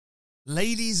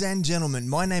Ladies and gentlemen,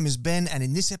 my name is Ben, and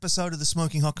in this episode of the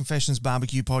Smoking Hot Confessions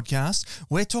BBQ podcast,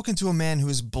 we're talking to a man who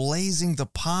is blazing the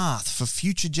path for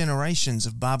future generations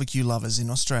of barbecue lovers in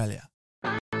Australia.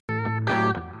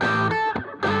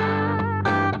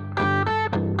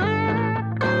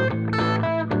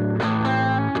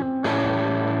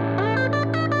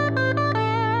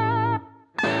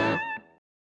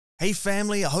 Hey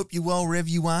family, I hope you're well wherever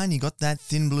you are and you got that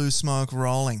thin blue smoke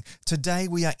rolling. Today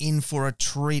we are in for a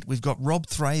treat. We've got Rob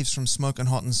Thraves from Smokin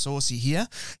Hot and Saucy here.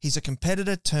 He's a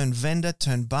competitor turned vendor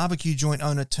turned barbecue joint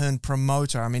owner turned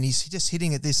promoter. I mean, he's just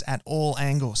hitting at this at all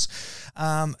angles.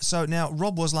 So now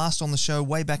Rob was last on the show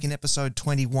way back in episode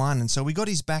 21, and so we got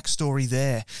his backstory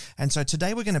there. And so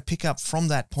today we're going to pick up from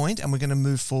that point and we're going to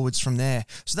move forwards from there.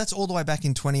 So that's all the way back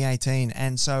in 2018.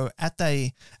 And so at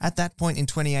that point in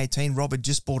 2018, Rob had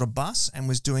just bought a bus and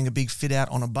was doing a big fit out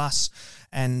on a bus,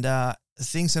 and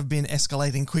things have been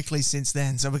escalating quickly since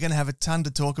then, so we're going to have a ton to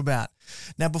talk about.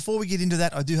 Now, before we get into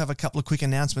that, I do have a couple of quick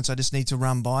announcements I just need to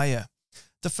run by you.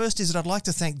 The first is that I'd like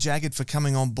to thank Jagged for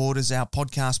coming on board as our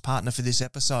podcast partner for this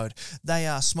episode. They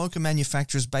are smoker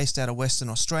manufacturers based out of Western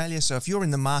Australia, so if you're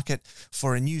in the market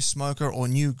for a new smoker or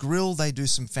new grill, they do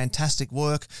some fantastic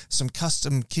work, some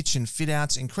custom kitchen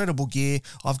fit-outs, incredible gear.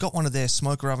 I've got one of their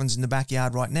smoker ovens in the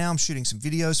backyard right now. I'm shooting some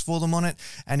videos for them on it,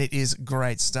 and it is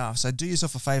great stuff. So do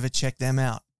yourself a favour, check them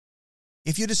out.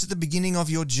 If you're just at the beginning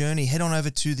of your journey, head on over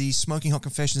to the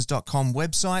SmokingHotConfessions.com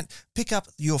website, pick up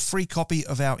your free copy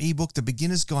of our ebook, The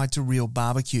Beginner's Guide to Real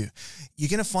Barbecue. You're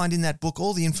going to find in that book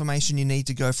all the information you need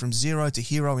to go from zero to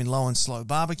hero in low and slow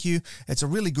barbecue. It's a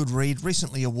really good read,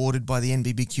 recently awarded by the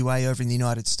NBBQA over in the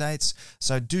United States,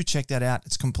 so do check that out.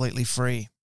 It's completely free.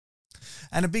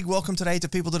 And a big welcome today to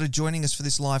people that are joining us for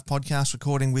this live podcast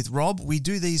recording with Rob. We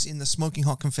do these in the Smoking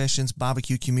Hot Confessions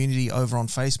barbecue community over on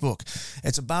Facebook.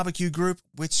 It's a barbecue group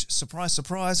which, surprise,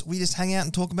 surprise, we just hang out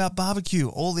and talk about barbecue.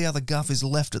 All the other guff is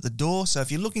left at the door. So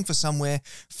if you're looking for somewhere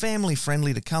family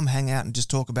friendly to come hang out and just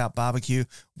talk about barbecue,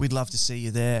 we'd love to see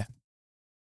you there.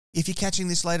 If you're catching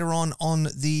this later on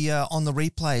the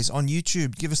replays on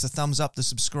YouTube, give us the thumbs up, the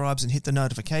subscribes, and hit the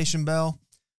notification bell.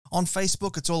 On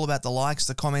Facebook, it's all about the likes,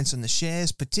 the comments, and the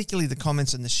shares, particularly the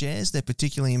comments and the shares. They're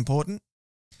particularly important.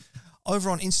 Over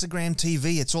on Instagram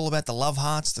TV, it's all about the love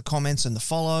hearts, the comments, and the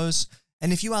follows.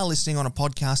 And if you are listening on a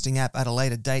podcasting app at a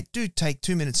later date, do take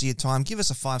 2 minutes of your time. Give us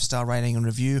a 5-star rating and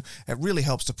review. It really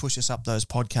helps to push us up those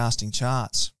podcasting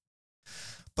charts.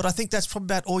 But I think that's probably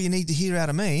about all you need to hear out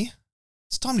of me.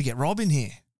 It's time to get Rob in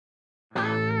here.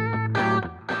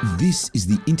 This is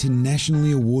the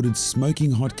internationally awarded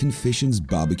Smoking Hot Confessions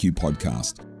Barbecue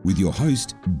Podcast with your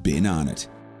host, Ben Arnott.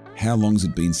 How long's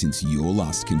it been since your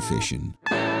last confession?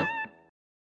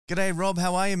 G'day, Rob.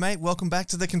 How are you, mate? Welcome back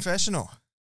to the confessional.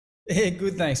 Yeah,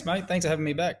 good. Thanks, mate. Thanks for having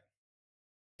me back.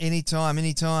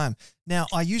 Anytime. Now,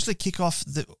 I usually kick off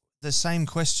the same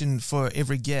question for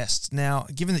every guest. Now,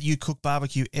 given that you cook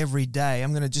barbecue every day,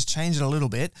 I'm going to just change it a little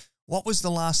bit. What was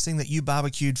the last thing that you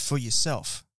barbecued for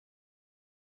yourself?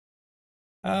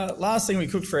 Last thing we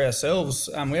cooked for ourselves,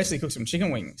 we actually cooked some chicken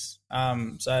wings.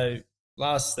 So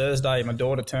last Thursday, my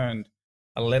daughter turned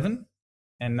 11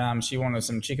 and she wanted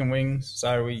some chicken wings.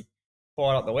 So we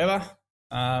fired up the Weber,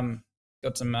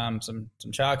 got some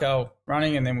charcoal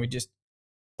running, and then we just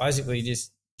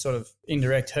sort of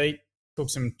indirect heat, cooked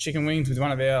some chicken wings with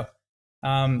one of our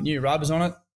new rubbers on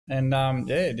it, and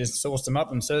just sauced them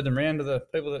up and served them around to the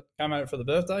people that came over for the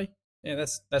birthday. Yeah,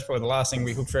 that's probably the last thing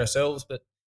we cooked for ourselves, but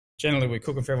generally we're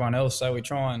cooking for everyone else, so we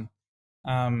try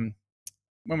and,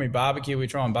 when we barbecue, we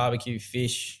try and barbecue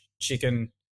fish,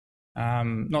 chicken,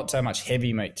 not so much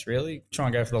heavy meats really. Try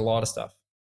and go for the lighter stuff.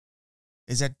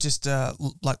 Is that just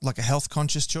like a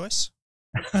health-conscious choice?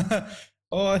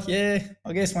 Oh, yeah.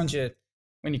 I guess when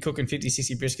you're cooking 50,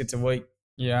 60 briskets a week,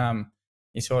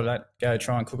 you sort of don't go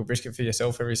try and cook a brisket for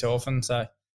yourself every so often. So,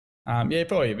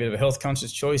 probably a bit of a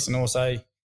health-conscious choice, and also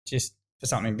just for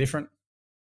something different.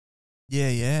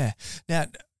 Yeah. Now,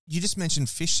 you just mentioned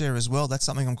fish there as well. That's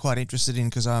something I'm quite interested in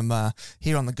because I'm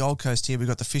here on the Gold Coast here. We've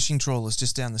got the fishing trawlers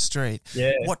just down the street.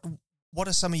 Yeah. What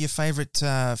are some of your favourite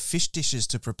fish dishes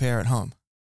to prepare at home?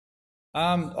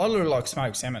 I really like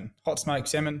smoked salmon, hot smoked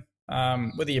salmon.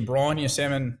 Whether you brine your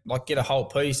salmon, like get a whole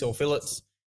piece or fillets,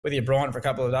 whether you brine it for a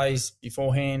couple of days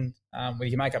beforehand, whether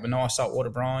you make up a nice saltwater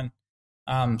brine,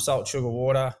 salt, sugar,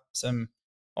 water, some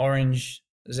orange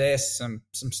zest, some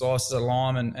slices of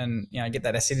lime, and get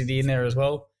that acidity in there as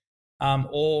well.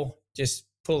 Or just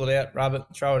pull it out, rub it,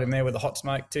 throw it in there with a hot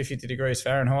smoke, 250 degrees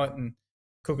Fahrenheit, and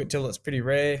cook it till it's pretty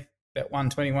rare, about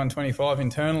 120, 125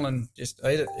 internal, and just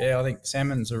eat it. Yeah, I think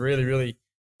salmon's a really, really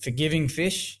forgiving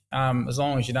fish, as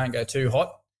long as you don't go too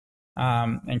hot.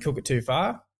 and cook it too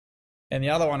far. And the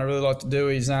other one I really like to do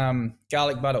is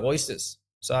garlic butter oysters.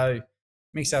 So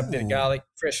mix up a bit of garlic,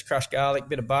 fresh crushed garlic,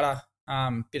 bit of butter,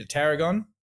 bit of tarragon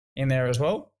in there as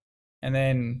well. And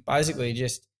then basically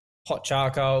just hot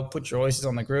charcoal, put your oysters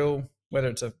on the grill, whether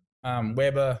it's a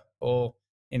Weber or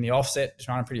in the offset, just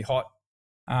run it pretty hot.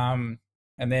 And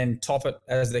then top it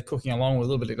as they're cooking along with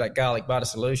a little bit of that garlic butter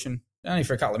solution, only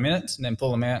for a couple of minutes, and then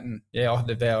pull them out. And yeah, I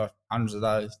devour hundreds of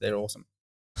those. They're awesome.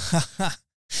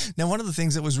 Now, one of the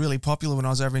things that was really popular when I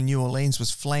was over in New Orleans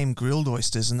was flame grilled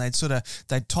oysters, and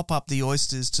they'd top up the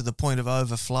oysters to the point of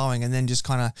overflowing and then just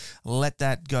kind of let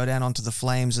that go down onto the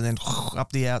flames and then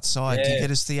up the outside. Yeah. Do you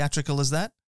get as theatrical as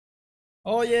that?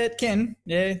 Oh, yeah, it can.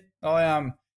 Yeah.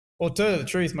 Well, to tell you the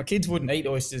truth, my kids wouldn't eat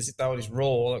oysters if they were just raw.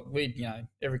 Like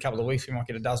every couple of weeks we might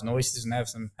get a dozen oysters and have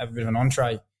a bit of an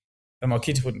entree. But my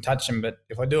kids wouldn't touch them. But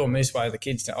if I do them this way,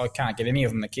 I can't get any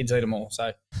of them. The kids eat them all.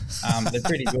 So they're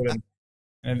pretty good.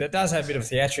 And it does have a bit of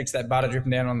theatrics, that butter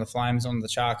dripping down on the flames, on the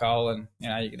charcoal, and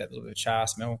you get that little bit of char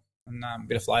smell and a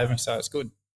bit of flavour. So it's good.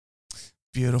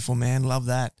 Beautiful, man. Love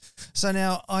that. So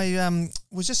now I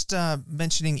was just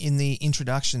mentioning in the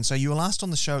introduction, so you were last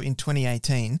on the show in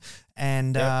 2018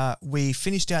 and yep. We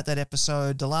finished out that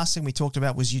episode. The last thing we talked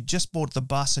about was you just bought the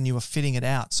bus and you were fitting it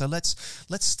out. So let's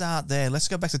start there. Let's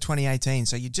go back to 2018.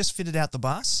 So you just fitted out the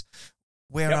bus.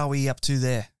 Where yep. are we up to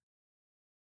there?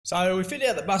 So we fitted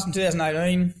out the bus in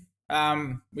 2018.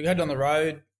 We got on the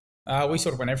road. We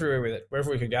sort of went everywhere with it,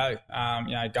 wherever we could go.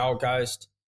 Gold Coast.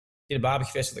 Did a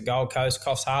barbecue fest at the Gold Coast,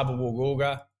 Coffs Harbour,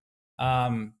 Woolgoolga.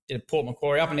 Did a Port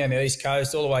Macquarie, up and down the East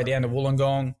Coast, all the way down to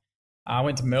Wollongong.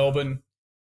 Went to Melbourne.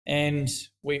 And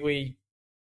we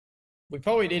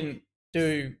probably didn't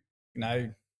do,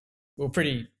 we were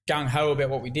pretty gung-ho about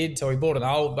what we did. So we bought an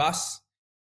old bus.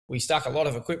 We stuck a lot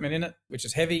of equipment in it, which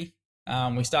is heavy.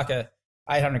 We stuck a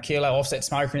 800-kilo offset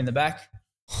smoker in the back.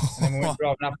 And then we went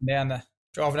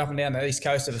driving up and down the East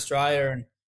Coast of Australia and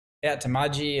out to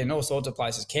Mudgee and all sorts of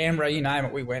places. Canberra, you name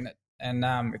it, we went it. And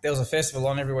if there was a festival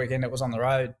on every weekend, it was on the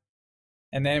road.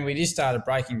 And then we just started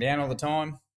breaking down all the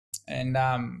time. And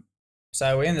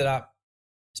so we ended up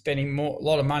spending a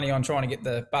lot of money on trying to get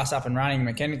the bus up and running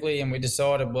mechanically. And we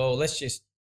decided, well, let's just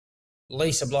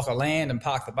lease a block of land and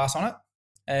park the bus on it.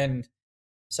 And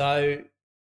so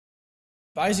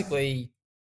basically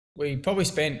we probably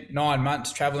spent 9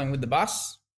 months travelling with the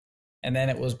bus. And then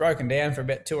it was broken down for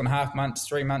about 2.5 months,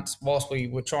 3 months, whilst we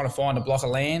were trying to find a block of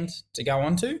land to go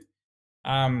onto.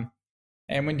 And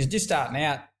when you're just starting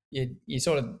out, you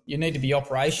need to be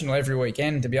operational every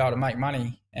weekend to be able to make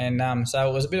money. And so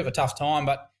it was a bit of a tough time,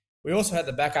 but we also had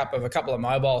the backup of a couple of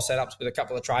mobile setups with a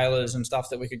couple of trailers and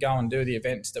stuff that we could go and do the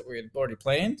events that we had already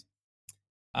planned.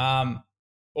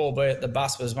 Albeit the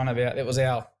bus was that was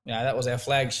our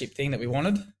flagship thing that we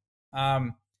wanted.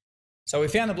 So we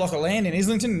found a block of land in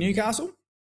Islington, Newcastle,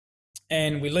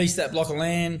 and we leased that block of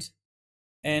land.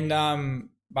 And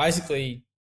basically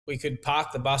we could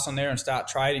park the bus on there and start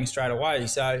trading straight away.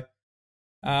 So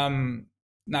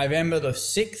November the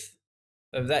 6th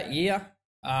of that year,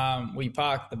 we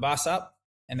parked the bus up,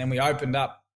 and then we opened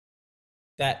up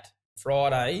that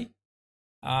Friday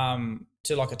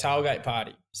to like a tailgate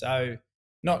party. So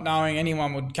not knowing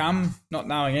anyone would come, not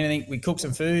knowing anything, we cooked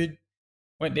some food,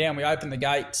 went down, we opened the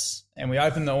gates and we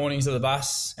opened the awnings of the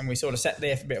bus, and we sort of sat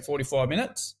there for about 45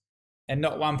 minutes and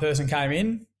not one person came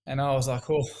in. And I was like,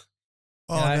 no,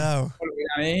 what have we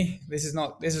done here? This is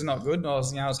not good. And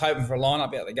I was hoping for a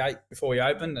lineup out the gate before we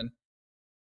opened. And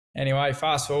anyway,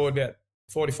 fast forward about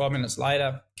 45 minutes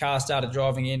later, cars started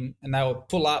driving in, and they would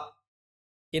pull up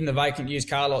in the vacant used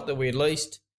car lot that we had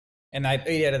leased, and they'd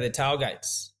eat out of their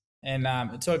tailgates. And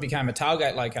it sort of became a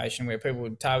tailgate location where people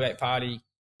would tailgate party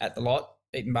at the lot,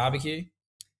 eating barbecue.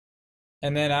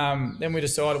 And then we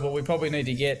decided, well, we probably need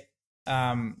to get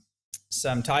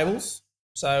some tables.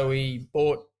 So we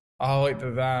bought a whole heap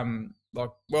of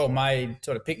well-made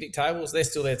sort of picnic tables. They're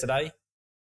still there today.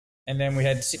 And then we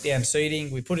had sit-down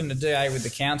seating. We put in the DA with the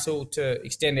council to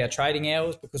extend our trading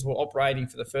hours because we're operating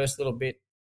for the first little bit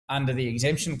under the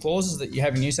exemption clauses that you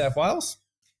have in New South Wales,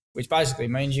 which basically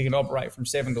means you can operate from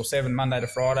 7 till 7 Monday to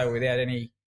Friday without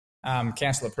any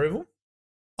council approval.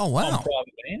 Oh, wow. On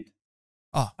private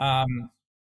land.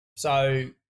 So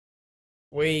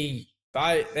we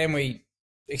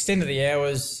extended the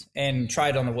hours and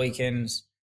trade on the weekends.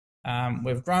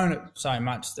 We've grown it so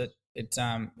much that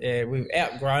we've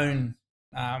outgrown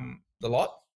the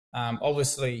lot.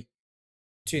 Obviously,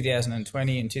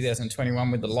 2020 and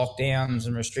 2021 with the lockdowns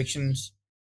and restrictions,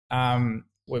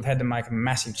 we've had to make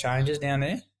massive changes down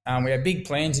there. We had big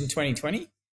plans in 2020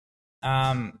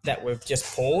 that we've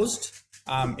just paused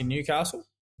in Newcastle.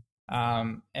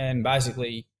 And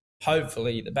basically,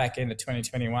 hopefully, the back end of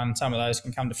 2021, some of those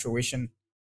can come to fruition,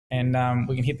 and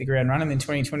we can hit the ground running in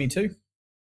 2022.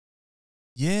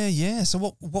 Yeah.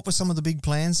 So what were some of the big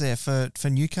plans there for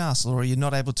Newcastle, or are you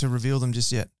not able to reveal them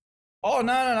just yet? Oh,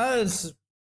 no.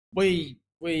 We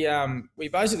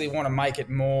basically want to make it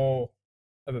more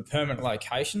of a permanent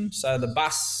location. So the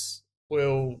bus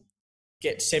will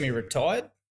get semi-retired,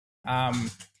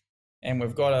 and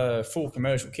we've got a full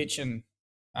commercial kitchen,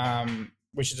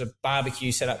 which is a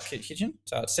barbecue setup kitchen.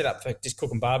 So it's set up for just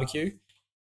cooking barbecue.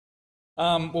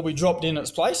 Will be dropped in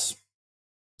its place.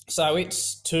 So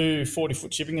it's 2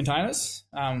 40-foot shipping containers,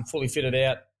 fully fitted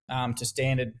out to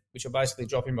standard, which will basically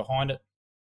drop in behind it.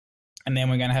 And then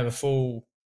we're going to have a full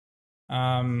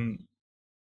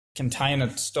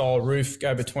container-style roof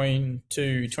go between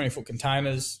 2 20-foot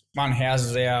containers. One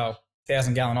houses our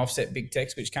 1,000-gallon offset Big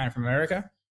Tex, which came from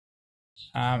America.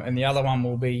 And the other one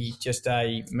will be just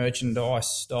a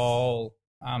merchandise-style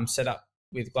setup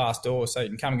with glass doors, so you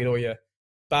can come and get all your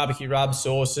barbecue rubs,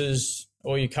 sauces,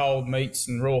 all your cold meats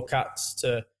and raw cuts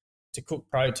to cook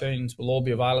proteins will all be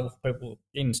available for people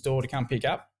in store to come pick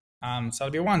up. So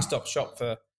it'll be a one-stop shop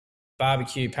for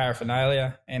barbecue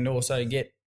paraphernalia and also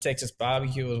get Texas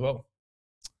barbecue as well.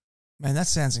 Man, that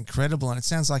sounds incredible, and it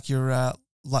sounds like you're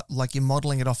like you're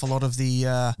modelling it off a lot of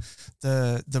the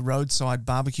roadside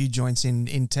barbecue joints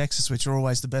in Texas, which are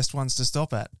always the best ones to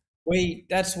stop at.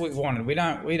 That's what we wanted. We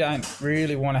don't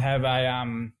really want to have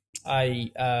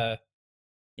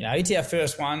it's our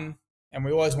first one, and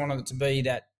we always wanted it to be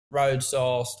that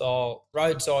roadside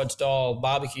style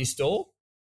barbecue stall.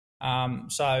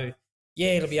 So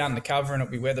yeah, it'll be undercover and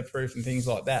it'll be weatherproof and things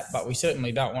like that, but we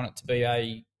certainly don't want it to be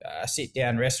a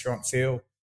sit-down restaurant feel.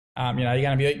 You're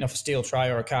going to be eating off a steel tray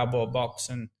or a cardboard box,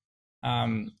 and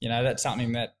that's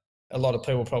something that a lot of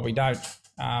people probably don't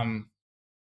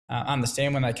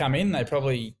understand when they come in. They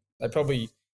probably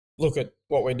look at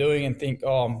what we're doing and think,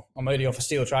 oh, I'm eating off a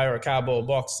steel tray or a cardboard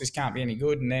box. This can't be any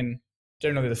good. And then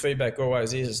generally the feedback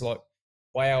always is like,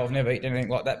 wow, I've never eaten anything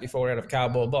like that before out of a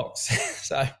cardboard box.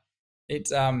 So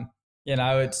it's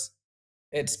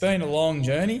it's been a long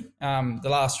journey. The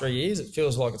last 3 years, it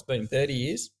feels like it's been 30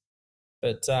 years.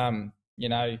 But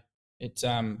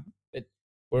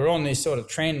we're on this sort of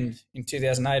trend in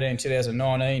 2018,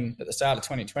 2019 at the start of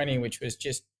 2020, which was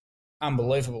just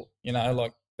unbelievable.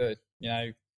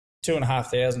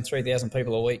 2,500, 3,000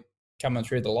 people a week coming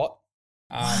through the lot.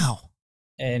 Wow.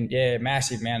 And yeah,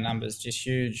 massive amount of numbers, just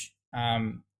huge.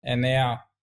 And now,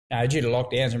 due to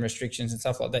lockdowns and restrictions and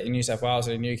stuff like that in New South Wales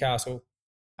and in Newcastle,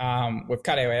 we've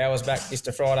cut our hours back just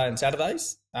to Friday and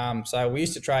Saturdays. So we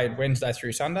used to trade Wednesday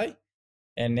through Sunday,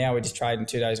 and now we're just trading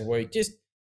 2 days a week. Just,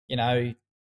 we're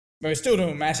still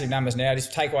doing massive numbers now,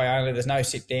 just takeaway only. There's no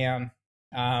sit down.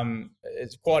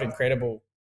 It's quite incredible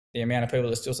the amount of people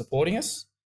that are still supporting us.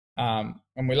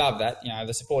 And we love that.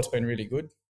 The support's been really good.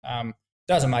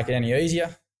 Doesn't make it any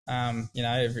easier.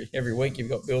 Every week you've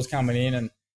got bills coming in and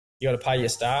you got to pay your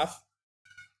staff.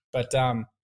 But,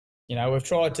 we've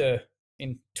tried to,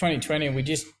 in 2020,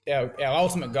 our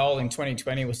ultimate goal in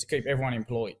 2020 was to keep everyone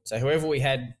employed. So whoever we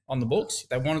had on the books, if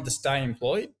they wanted to stay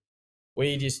employed,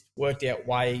 we just worked out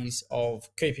ways of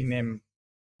keeping them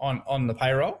on the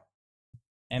payroll.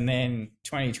 And then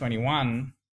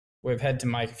 2021, we've had to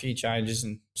make a few changes,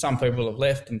 and some people have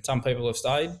left and some people have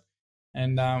stayed,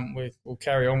 and we'll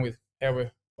carry on with how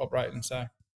we're operating. So,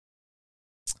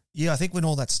 yeah, I think when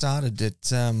all that started,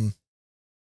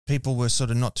 people were sort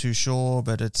of not too sure,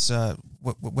 but it's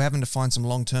we're having to find some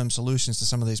long-term solutions to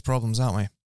some of these problems, aren't we?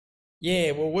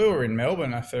 Yeah, well, we were in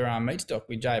Melbourne for meat stock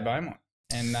with Jay Beaumont,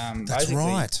 and that's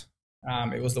right.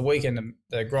 It was the weekend of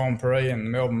the Grand Prix and the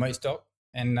Melbourne meat stock,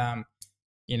 and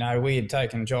we had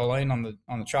taken Jolene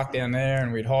on the truck down there,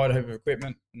 and we'd hired a heap of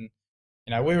equipment, and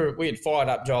we had fired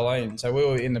up Jolene, so we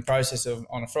were in the process of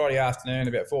on a Friday afternoon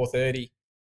about 4:30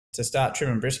 to start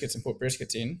trimming briskets and put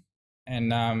briskets in,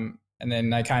 and then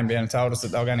they came down and told us that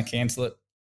they were going to cancel it,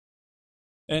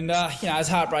 and as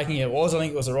heartbreaking as it was, I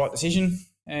think it was the right decision,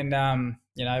 and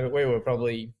but we were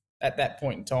probably at that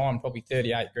point in time probably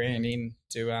 38 grand in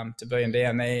to being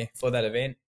down there for that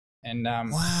event, and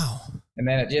wow. And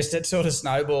then it sort of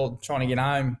snowballed trying to get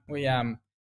home. We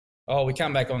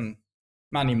come back on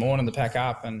Monday morning to pack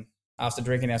up, and after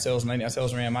drinking ourselves and eating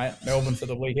ourselves around Melbourne for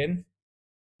the weekend,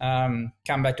 come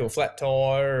back to a flat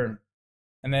tyre,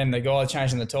 and then the guy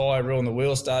changing the tyre ruined the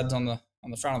wheel studs on the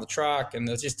front of the truck, and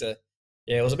there's just it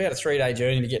was about a 3-day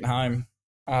journey to getting home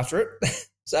after it.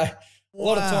 So a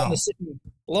lot of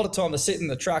time to sit in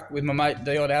the truck with my mate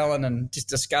Dion Allen and just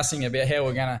discussing about how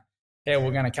we're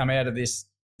gonna come out of this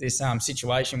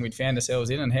situation we'd found ourselves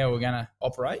in and how we're going to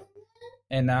operate.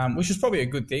 and which was probably a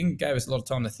good thing. Gave us a lot of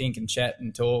time to think and chat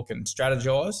and talk and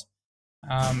strategise.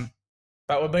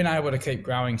 But we've been able to keep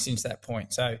growing since that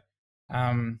point. So,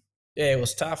 it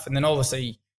was tough. And then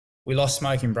obviously we lost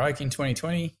Smokin Break in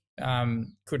 2020.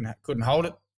 Couldn't hold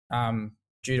it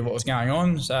due to what was going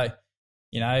on. So,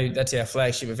 that's our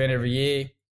flagship event every year.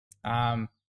 And,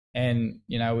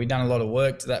 we've done a lot of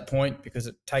work to that point because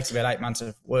it takes about 8 months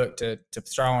of work to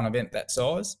throw an event that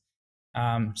size.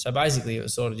 So basically it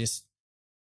was sort of just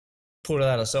put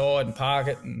that aside and park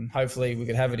it, and hopefully we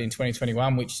could have it in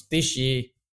 2021, which this year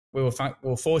we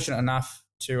were fortunate enough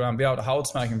to be able to hold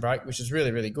Smokin Break, which is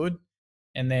really, really good.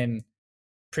 And then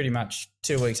pretty much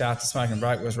 2 weeks after Smokin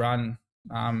Break was run,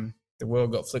 the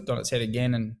world got flipped on its head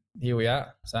again, and here we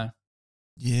are. So.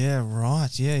 Yeah,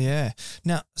 right. Yeah.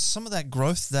 Now, some of that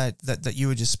growth that you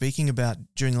were just speaking about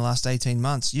during the last 18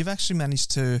 months, you've actually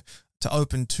managed to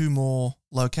open 2 more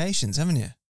locations, haven't you?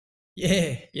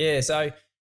 Yeah. So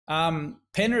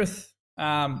Penrith,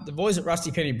 the boys at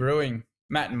Rusty Penny Brewing,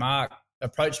 Matt and Mark,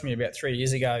 approached me about 3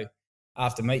 years ago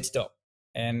after Meat Stop,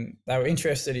 and they were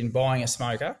interested in buying a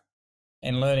smoker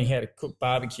and learning how to cook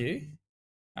barbecue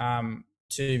to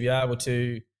be able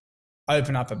to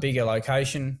open up a bigger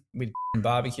location with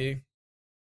barbecue.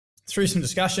 Through some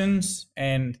discussions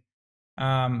and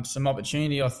some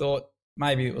opportunity, I thought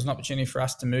maybe it was an opportunity for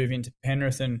us to move into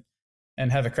Penrith and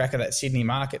have a crack at that Sydney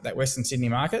market, that Western Sydney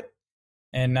market.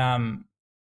 And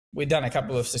we'd done a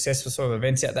couple of successful sort of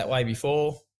events out that way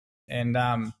before, and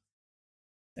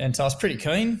so I was pretty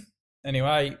keen.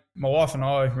 Anyway, my wife and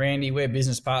I, Randy, we're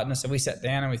business partners, so we sat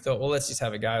down and we thought, well, let's just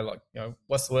have a go. Like,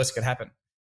 what's the worst that could happen?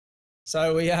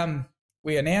 So we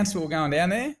announced we were going down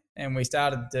there, and we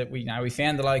started we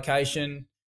found the location.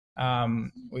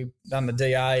 We've done the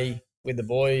DA with the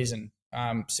boys and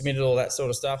submitted all that sort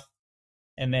of stuff.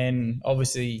 And then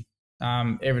obviously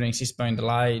everything's just been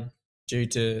delayed due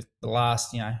to the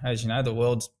last, as you know, the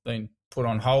world's been put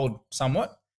on hold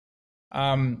somewhat.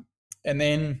 And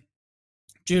then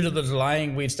due to the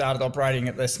delaying, we've started operating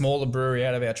at the smaller brewery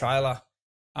out of our trailer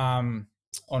on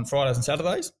Fridays and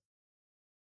Saturdays.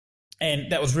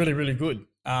 And that was really, really good.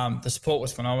 The support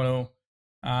was phenomenal.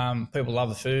 People love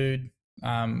the food,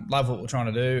 love what we're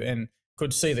trying to do, and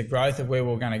could see the growth of where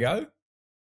we're going to go.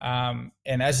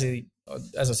 And as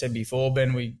I said before,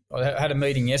 Ben, I had a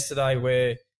meeting yesterday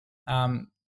where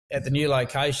at the new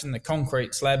location, the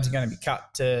concrete slabs are going to be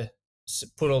cut to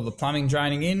put all the plumbing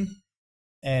draining in.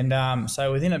 And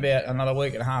so within about another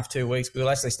week and a half, 2 weeks,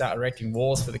 we'll actually start erecting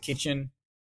walls for the kitchen,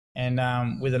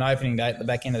 and with an opening date at the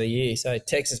back end of the year. So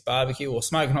Texas Barbecue, or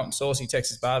Smokin Hot and Saucy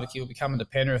Texas Barbecue, will be coming to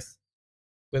Penrith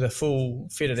with a full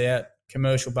fitted out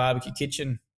commercial barbecue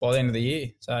kitchen by the end of the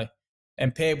year. So,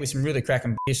 and paired with some really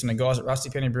cracking beers from the guys at Rusty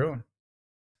Penny Brewing.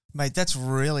 Mate, that's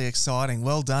really exciting.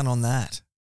 Well done on that.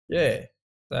 Yeah.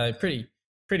 So pretty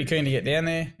keen to get down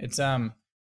there. It's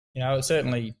it's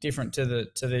certainly different to the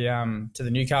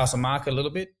Newcastle market a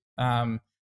little bit.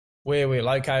 Where we're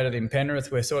located in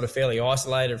Penrith, we're sort of fairly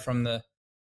isolated from the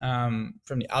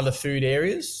other food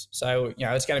areas. So,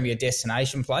 it's going to be a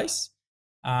destination place.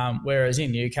 Whereas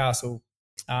in Newcastle,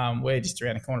 we're just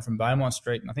around the corner from Beaumont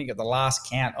Street. And I think at the last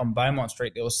count on Beaumont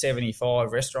Street, there was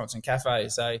 75 restaurants and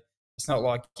cafes. So it's not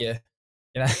like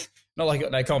not like you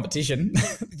got no competition.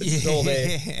 It's all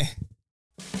there.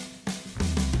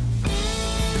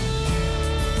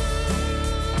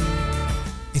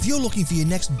 If you're looking for your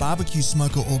next barbecue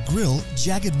smoker or grill,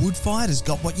 Jagged Woodfired has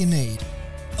got what you need.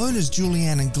 Owners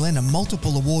Julianne and Glenn are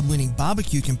multiple award-winning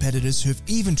barbecue competitors who've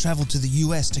even travelled to the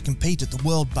US to compete at the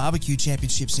World Barbecue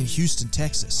Championships in Houston,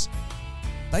 Texas.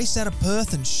 Based out of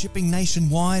Perth and shipping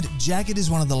nationwide, Jagged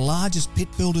is one of the largest pit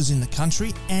builders in the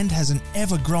country and has an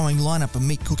ever-growing lineup of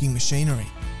meat cooking machinery.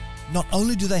 Not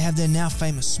only do they have their now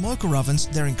famous smoker ovens,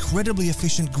 their incredibly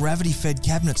efficient gravity-fed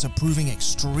cabinets are proving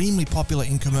extremely popular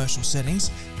in commercial settings,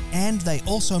 and they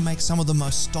also make some of the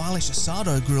most stylish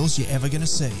asado grills you're ever going to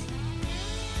see.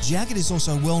 Jagged is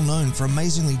also well known for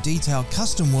amazingly detailed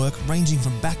custom work ranging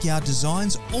from backyard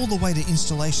designs all the way to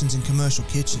installations in commercial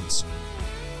kitchens.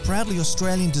 Proudly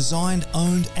Australian designed,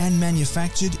 owned and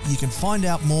manufactured, you can find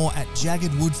out more at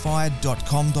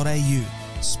jaggedwoodfired.com.au.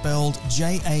 Spelled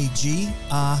Jagrd.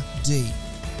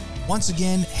 Once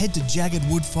again, head to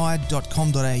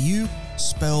jaggedwoodfired.com.au,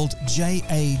 spelled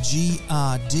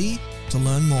Jagrd, to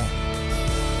learn more.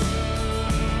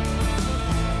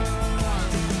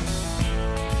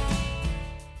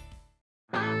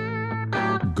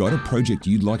 Got a project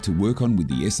you'd like to work on with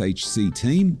the SHC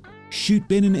team? Shoot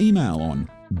Ben an email on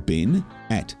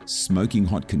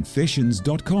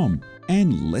ben@smokinghotconfessions.com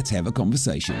and let's have a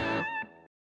conversation.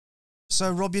 So,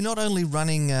 Rob, you're not only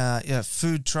running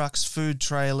food trucks, food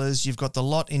trailers, you've got the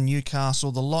lot in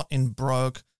Newcastle, the lot in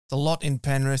Broke, the lot in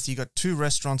Penrith, you've got 2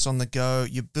 restaurants on the go,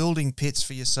 you're building pits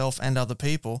for yourself and other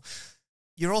people.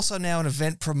 You're also now an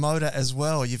event promoter as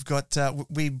well. You've got,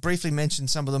 we briefly mentioned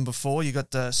some of them before, you've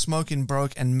got the Smokin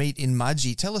Broke and Meat in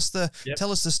Mudgee. Tell us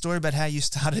the story about how you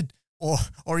started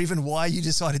or even why you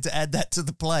decided to add that to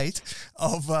the plate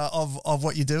of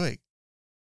what you're doing.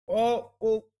 Well,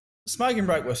 Smokin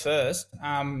Broke was first.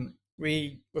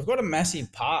 We've got a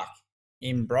massive park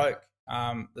in Broke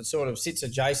that sort of sits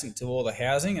adjacent to all the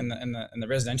housing and the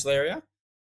residential area,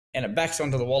 and it backs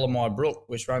onto the Wallamai Brook,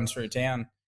 which runs through town.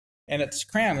 And it's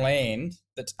Crown land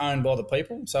that's owned by the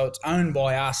people, so it's owned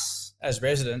by us as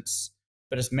residents,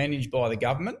 but it's managed by the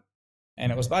government.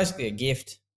 And it was basically a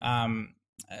gift to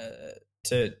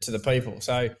the people.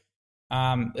 So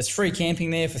it's free camping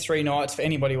there for 3 nights for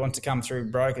anybody who wants to come through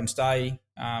Broke and stay.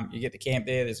 You get to camp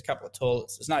there. There's a couple of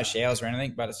toilets. There's no showers or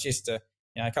anything, but it's just a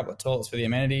couple of toilets for the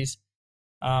amenities.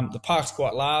 The park's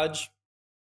quite large,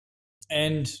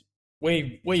 and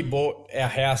we bought our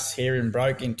house here in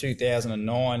Broke in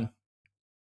 2009,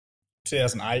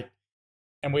 2008,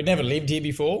 and we'd never lived here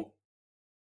before.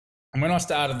 And when I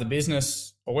started the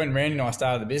business, or when Randy and I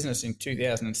started the business in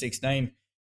 2016,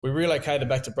 we relocated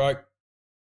back to Broke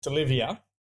to live here,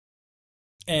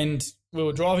 and we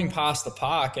were driving past the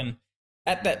park, and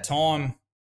at that time,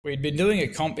 we'd been doing a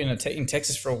comp in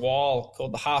Texas for a while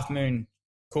called the Half Moon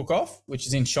Cook-Off, which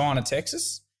is in China,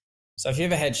 Texas. So if you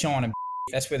ever had China,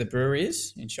 that's where the brewery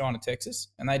is, in China, Texas.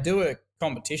 And they do a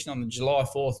competition on the July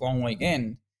 4th long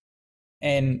weekend.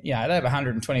 And, they have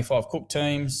 125 cook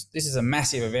teams. This is a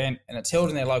massive event, and it's held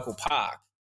in their local park.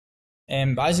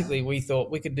 And basically, we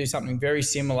thought we could do something very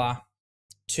similar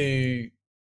to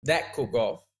that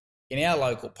cook-off in our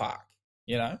local park,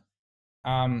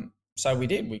 So we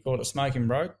did. We called it Smokin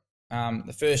Broke.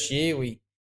 The first year, we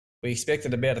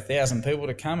expected about 1,000 people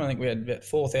to come. I think we had about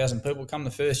 4,000 people come the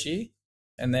first year.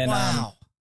 And then, wow.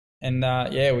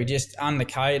 We just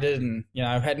undercatered and,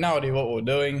 had no idea what we were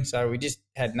doing. So we just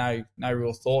had no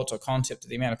real thoughts or concept of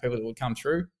the amount of people that would come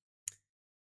through.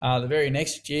 The very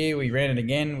next year, we ran it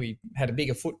again. We had a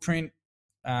bigger footprint.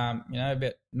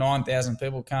 About 9,000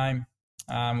 people came.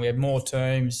 We had more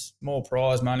teams, more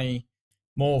prize money,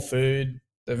 more food.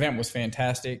 The event was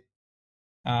fantastic.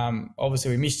 Obviously,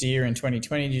 we missed a year in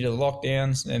 2020 due to the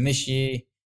lockdowns. And this year,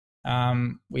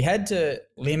 we had to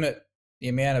limit the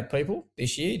amount of people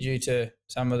this year due to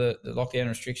some of the lockdown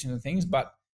restrictions and things.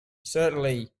 But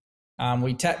certainly,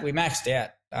 we maxed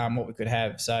out what we could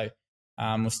have. So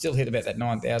we'll still hit about that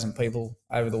 9,000 people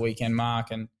over the weekend mark.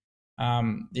 And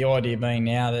the idea being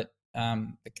now that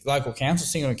the local council,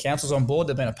 Singleton Council's on board.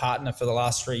 They've been a partner for the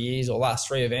last 3 years or last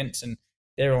 3 events, and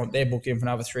they're booked in for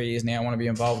another 3 years now. I want to be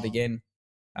involved again.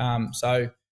 So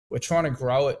we're trying to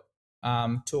grow it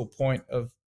to a point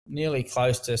of nearly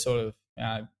close to sort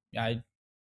of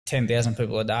 10,000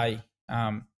 people a day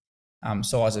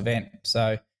size event.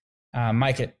 So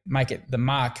make it the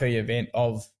marquee event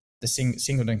of the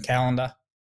Singleton calendar.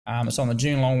 It's on the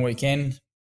June long weekend.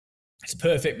 It's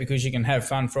perfect because you can have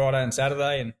fun Friday and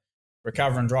Saturday and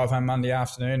recover and drive home Monday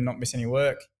afternoon and not miss any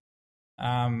work.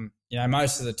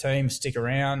 Most of the teams stick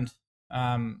around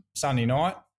Sunday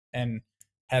night and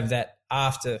have that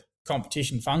after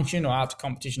competition function or after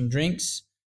competition drinks,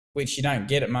 which you don't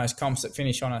get at most comps that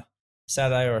finish on a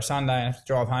Saturday or a Sunday and have to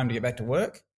drive home to get back to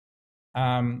work. We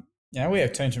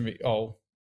have teams from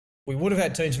we would have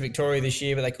had teams from Victoria this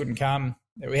year, but they couldn't come.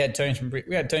 We had teams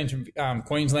from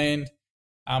Queensland.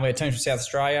 We had teams from South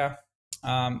Australia.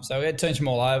 So we had teams from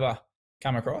all over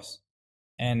come across.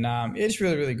 And it's a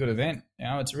really, really good event.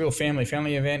 It's a real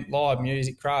family-friendly event, live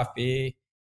music, craft beer,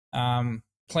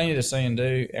 plenty to see and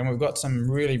do. And we've got some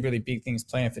really, really big things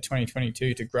planned for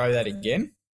 2022 to grow that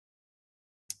again.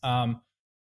 So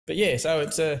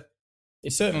it's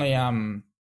certainly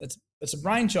it's a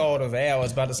brainchild of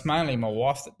ours, but it's mainly my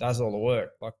wife that does all the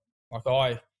work. Like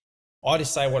I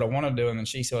just say what I want to do, and then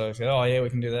she sort of says, "Oh yeah, we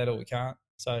can do that or we can't."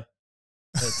 So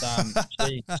it's,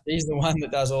 she's the one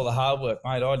that does all the hard work,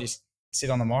 mate. I just sit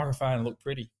on the microphone and look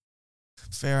pretty.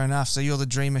 Fair enough. So you're the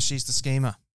dreamer, she's the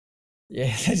schemer.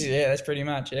 Yeah, that's pretty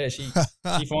much. Yeah, she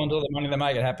finds all the money to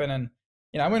make it happen, and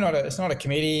it's not a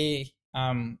committee.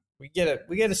 We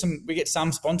get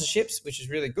some sponsorships, which is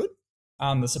really good.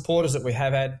 The supporters that we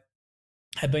have had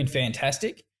have been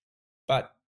fantastic,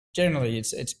 but generally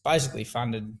it's basically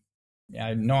funded.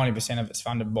 90% of it's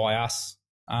funded by us.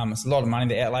 It's a lot of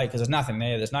money to outlay because there's nothing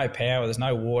there. There's no power. There's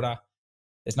no water.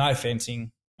 There's no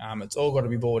fencing. It's all got to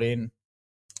be bought in.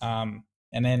 And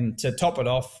then to top it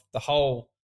off, the whole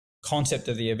concept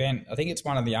of the event, I think it's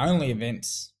one of the only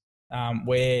events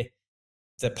where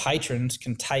the patrons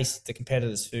can taste the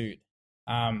competitors' food.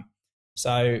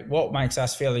 So what makes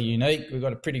us fairly unique, we've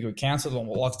got a pretty good council that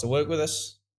likes to work with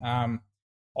us.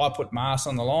 I put masks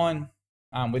on the line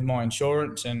with my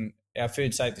insurance and our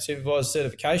food safety supervisor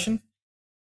certification,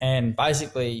 and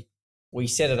basically we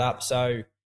set it up so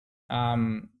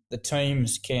the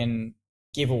teams can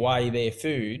give away their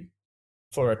food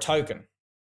for a token.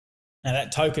 Now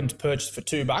that token's purchased for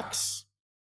 $2,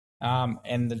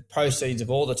 and the proceeds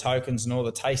of all the tokens and all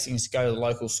the tastings go to the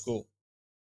local school.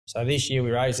 So this year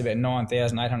we raised about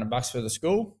 $9,800 for the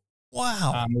school.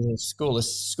 Wow. There's a school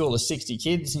of 60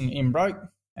 kids in Broke.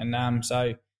 And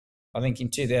so I think in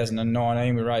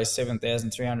 2019 we raised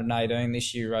 7,318.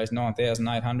 This year we raised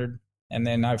 9,800. And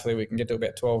then hopefully we can get to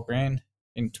about 12 grand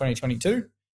in 2022.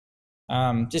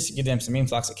 Just to give them some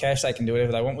influx of cash, they can do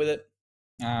whatever they want with it.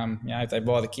 If they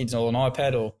buy the kids all an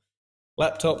iPad or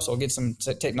laptops or get some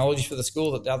technology for the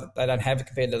school that they don't have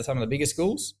compared to some of the bigger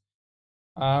schools.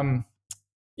 And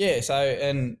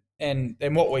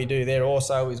then what we do there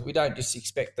also is we don't just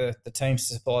expect the teams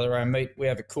to supply their own meat. We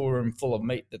have a cool room full of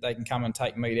meat that they can come and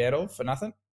take meat out of for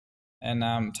nothing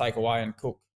and take away and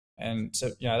cook. And so,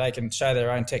 they can show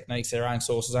their own techniques, their own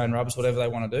sauces, own rubs, whatever they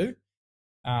want to do.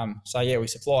 We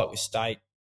supply it with steak,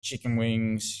 chicken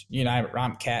wings, you name it,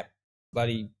 rump cap,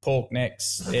 bloody pork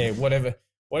necks, whatever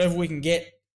we can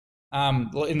get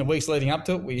in the weeks leading up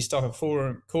to it. We just stock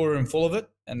a cool room full of it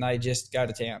and they just go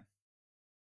to town.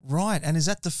 Right. And is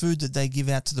that the food that they give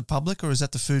out to the public, or is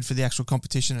that the food for the actual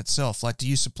competition itself? Like, do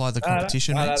you supply the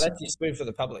competition meats? No, that's just food for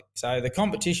the public. So the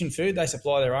competition food, they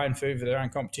supply their own food for their own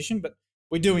competition, but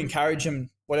we do encourage them,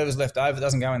 whatever's left over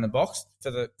doesn't go in the box for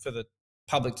the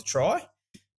public to try.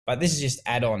 But this is just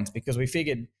add-ons because we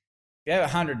figured if you have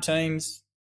 100 teams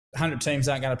aren't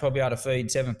going to probably be able to feed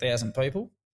 7,000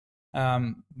 people.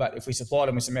 But if we supplied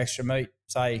them with some extra meat,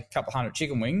 say a couple hundred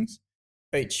chicken wings,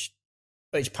 each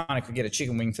punter could get a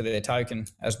chicken wing for their token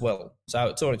as well. So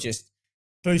it sort of just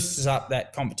boosts up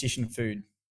that competition food.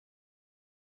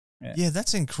 Yeah,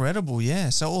 that's incredible. Yeah.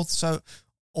 So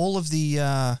all of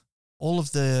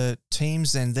the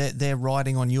teams then they're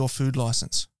riding on your food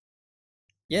license.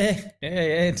 Yeah.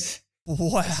 It's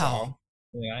wow.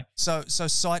 Yeah. So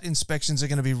site inspections are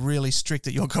going to be really strict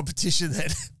at your competition then.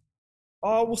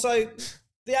 Oh, well, so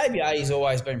the ABA has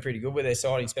always been pretty good with their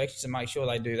site inspections and make sure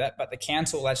they do that, but the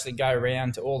council will actually go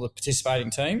around to all the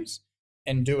participating teams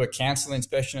and do a council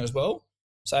inspection as well.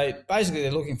 So basically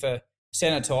they're looking for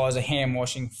sanitizer, hand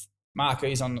washing,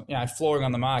 marquees on, flooring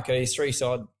on the marquees,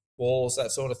 3-side walls,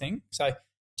 that sort of thing. So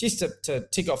just to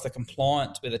tick off the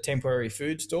compliance with a temporary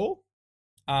food store.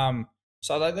 So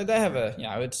they have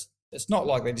it's not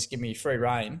like they just give me free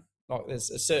reign. Like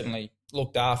it's certainly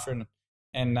looked after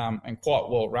and quite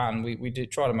well run. We do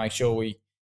try to make sure we're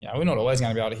not always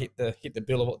going to be able to hit the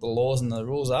bill of what the laws and the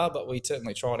rules are, but we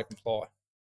certainly try to comply.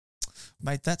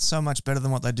 Mate, that's so much better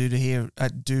than what they do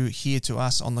here to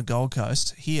us on the Gold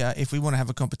Coast. Here, if we want to have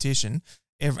a competition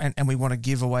and we want to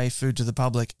give away food to the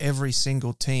public, every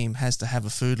single team has to have a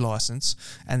food license,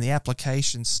 and the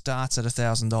application starts at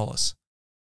 $1,000.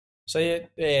 So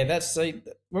that's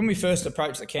when we first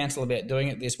approached the council about doing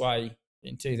it this way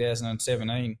in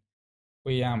 2017.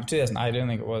 2018, I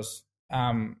think it was.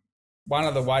 One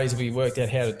of the ways we worked out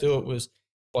how to do it was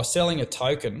by selling a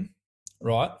token,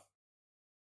 right?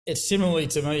 It's similarly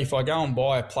to me if I go and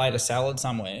buy a plate of salad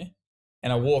somewhere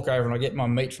and I walk over and I get my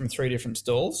meat from 3 different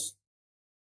stalls.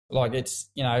 Like it's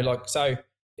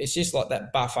just like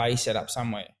that buffet set up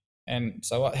somewhere. And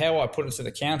so how I put it to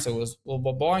the council was, well,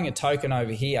 by buying a token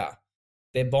over here,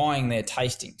 they're buying their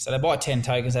tasting. So they buy 10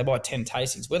 tokens, they buy 10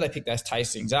 tastings. Where they pick those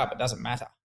tastings up, it doesn't matter,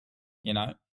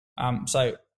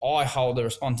 So I hold the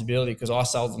responsibility because I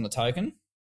sold them the token.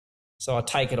 So I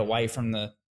take it away from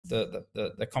the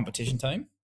competition team.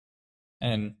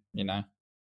 And,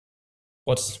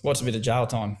 what's a bit of jail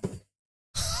time?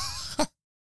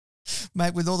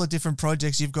 Mate, with all the different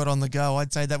projects you've got on the go,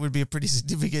 I'd say that would be a pretty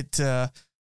significant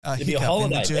it'd be a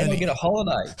holiday. Then we get a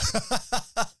holiday.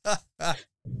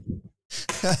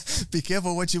 Be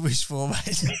careful what you wish for,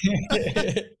 mate.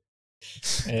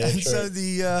 And true. So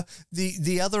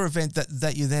the other event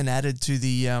that you then added to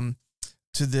the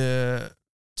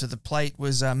plate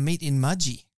was meat in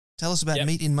Mudgee. Tell us about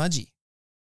meat in Mudgee.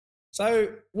 So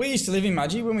we used to live in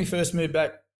Mudgee. When we first moved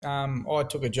back, I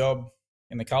took a job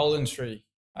in the coal industry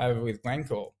over with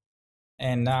Glencore,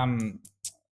 and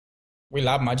we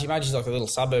love Mudgee. Mudgee's like a little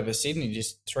suburb of Sydney,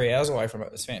 just 3 hours away from it.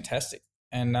 It's fantastic,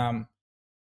 and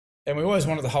we always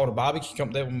wanted to hold a barbecue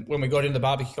competition. When we got into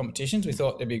barbecue competitions, we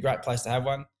thought it'd be a great place to have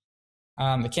one.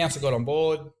 The council got on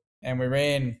board, and we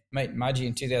ran Meat in Mudgee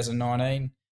in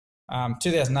 2019.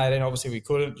 2018, obviously we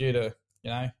couldn't due to,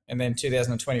 and then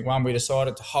 2021 we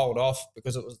decided to hold off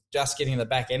because it was just getting the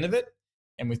back end of it.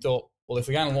 And we thought, well, if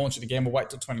we're going to launch it again, we'll wait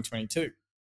till 2022.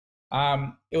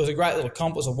 It was a great little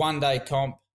comp. It was a one-day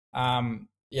comp,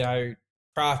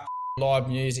 craft, live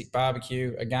music,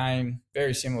 barbecue, again,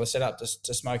 very similar setup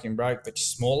to Smokin Broke, but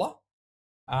smaller.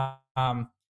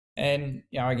 And,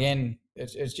 again,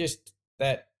 it's just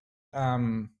that, I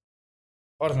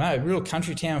don't know, real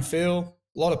country town feel.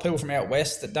 A lot of people from out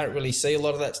west that don't really see a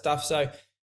lot of that stuff. So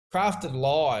Crafted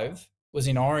Live was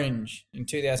in Orange in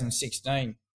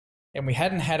 2016, and we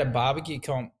hadn't had a barbecue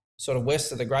comp sort of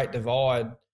west of the Great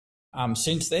Divide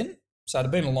since then. So it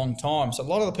had been a long time. So a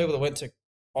lot of the people that went to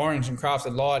Orange and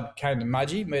Crafted Live came to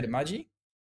meet at Mudgee.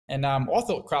 And I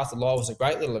thought Crafted Live was a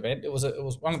great little event. It was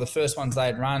one of the first ones they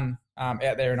had run out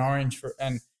there in Orange.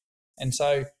 And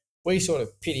so we sort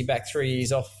of pity back 3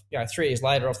 years off, 3 years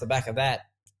later off the back of that.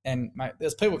 And mate,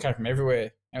 there's people came from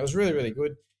everywhere. And it was really, really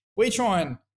good. We try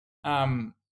and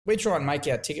make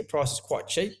our ticket prices quite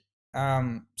cheap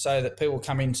so that people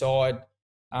come inside.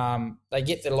 They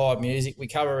get the live music. We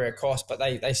cover our costs, but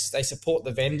they support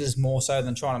the vendors more so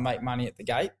than trying to make money at the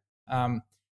gate.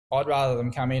 I'd rather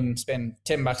them come in and spend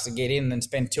 $10 to get in than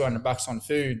spend $200 on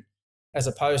food, as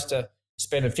opposed to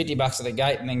spending $50 at the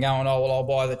gate and then going, oh, well, I'll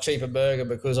buy the cheaper burger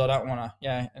because I don't want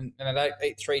to, and they don't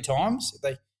eat 3 times. If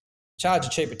they charge a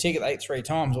cheaper ticket, they eat 3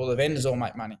 times, well, the vendors all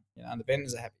make money, and the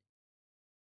vendors are happy.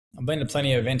 I've been to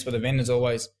plenty of events where the vendors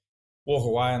always walk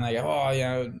away and they go,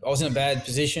 oh, I was in a bad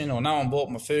position, or no one bought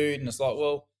my food. And it's like,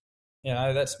 well,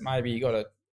 that's maybe you got to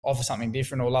offer something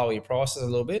different or lower your prices a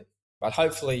little bit. But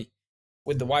hopefully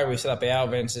with the way we set up our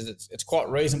events is it's quite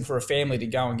reasonable for a family to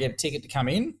go and get a ticket to come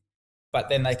in, but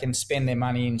then they can spend their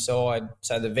money inside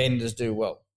so the vendors do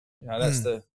well. That's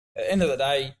at the end of the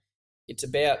day, it's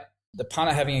about the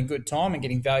punter having a good time and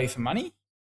getting value for money,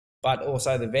 but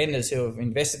also the vendors who have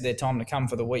invested their time to come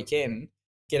for the weekend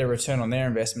get a return on their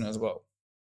investment as well.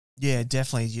 Yeah,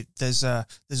 definitely. There's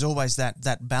always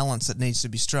that balance that needs to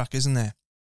be struck, isn't there?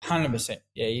 100%.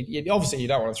 Yeah, you obviously you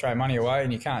don't want to throw money away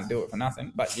and you can't do it for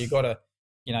nothing, but you've got to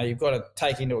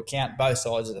take into account both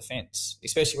sides of the fence,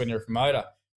 especially when you're a promoter.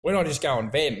 When I just go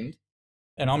and vend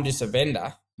and I'm just a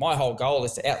vendor, my whole goal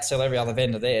is to outsell every other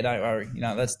vendor there. Don't worry.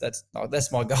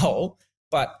 That's my goal.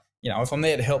 But, if I'm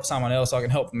there to help someone else, I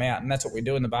can help them out. And that's what we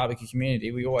do in the barbecue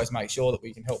community. We always make sure that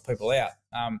we can help people out.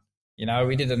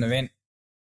 We did an event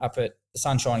up at the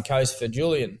Sunshine Coast for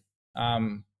Julian a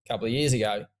couple of years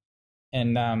ago.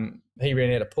 And he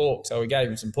ran out of pork, so we gave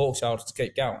him some pork shoulders to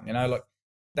keep going.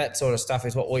 That sort of stuff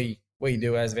is what we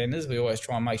do as vendors. We always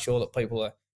try and make sure that people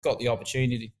are got the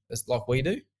opportunity like we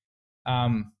do.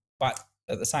 But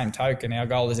at the same token, our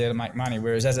goal is there to make money.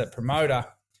 Whereas as a promoter,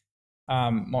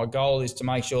 my goal is to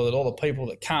make sure that all the people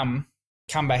that come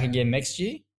back again next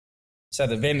year. So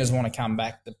the vendors want to come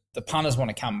back, the punters want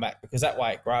to come back, because that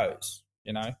way it grows.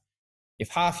 If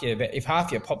half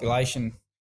your population,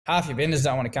 half your vendors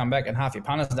don't want to come back and half your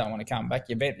punters don't want to come back,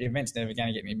 your event's never going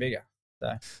to get any bigger.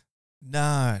 So.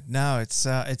 No,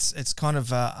 it's kind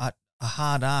of a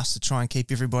hard ask to try and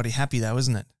keep everybody happy, though,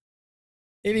 isn't it?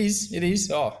 It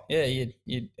is. Oh, yeah.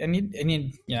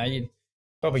 You'd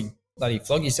probably bloody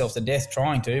flog yourself to death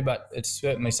trying to, but it's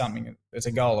certainly something. It's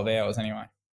a goal of ours anyway.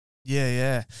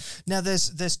 Yeah. Now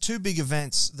there's 2 big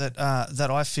events that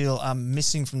I feel are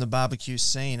missing from the barbecue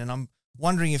scene, and I'm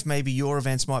wondering if maybe your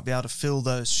events might be able to fill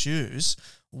those shoes.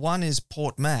 One is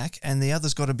Port Mac, and the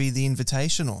other's got to be the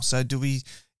Invitational. So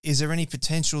is there any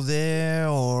potential there,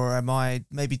 or am I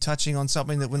maybe touching on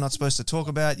something that we're not supposed to talk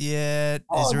about yet?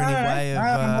 Is there any way of...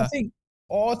 I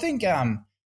think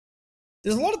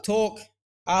there's a lot of talk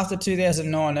after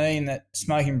 2019 that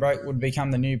Smokin Broke would become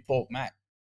the new Port Mac.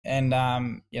 And,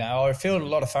 I fielded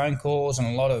a lot of phone calls and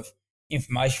a lot of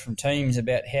information from teams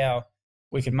about how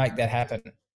we could make that happen.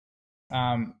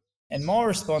 And my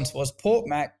response was Port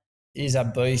Mac is a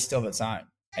beast of its own.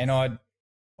 And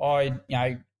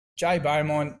Jay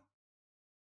Beaumont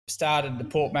started the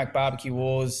Port Mac Barbecue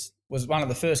Wars, was one of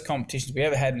the first competitions we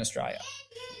ever had in Australia.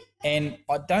 And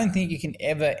I don't think you can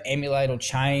ever emulate or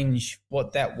change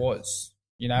what that was.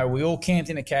 We all camped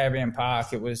in a caravan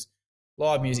park. It was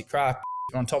live music, craft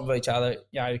on top of each other,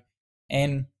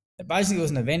 and it basically was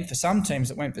an event for some teams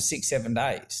that went for 6-7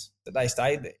 days that they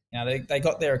stayed there. They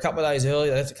got there a couple of days early,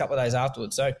 they left a couple of days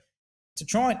afterwards. So to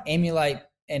try and emulate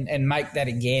and make that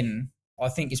again, I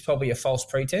think is probably a false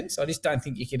pretense. I just don't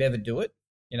think you could ever do it.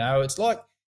 It's like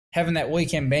having that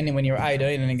weekend bending when you're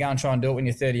 18 and then go and try and do it when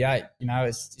you're 38.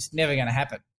 It's just never going to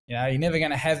happen. You're never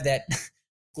going to have that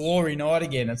glory night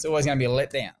again. It's always going to be a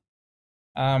letdown.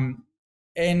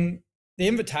 And the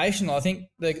Invitational, I think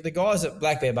the guys at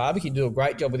Black Bear Barbecue do a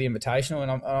great job with the Invitational,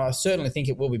 and I certainly think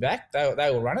it will be back. They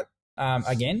will run it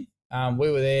again. We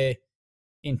were there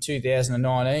in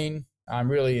 2019.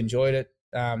 Really enjoyed it.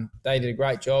 They did a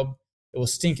great job. It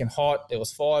was stinking hot. There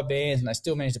was 5 bands, and they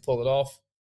still managed to pull it off.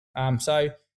 So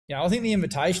I think the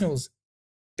Invitational's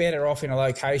better off in a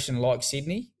location like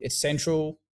Sydney. It's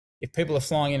central. If people are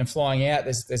flying in and flying out,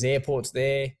 there's airports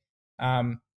there.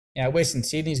 Western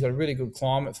Sydney's got a really good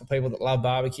climate for people that love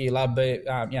barbecue, love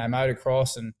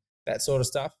motocross and that sort of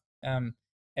stuff. And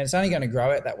it's only going to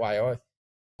grow out that way.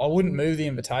 I wouldn't move the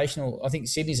Invitational. I think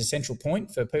Sydney's a central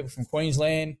point for people from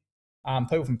Queensland,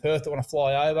 people from Perth that want to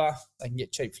fly over. They can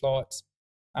get cheap flights.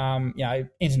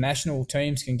 International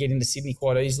teams can get into Sydney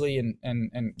quite easily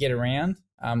and get around.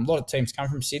 A lot of teams come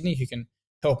from Sydney who can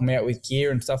help them out with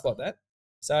gear and stuff like that.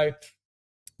 So,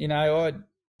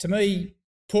 to me,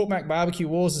 Port Mac Barbecue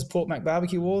Wars is Port Mac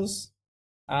Barbecue Wars.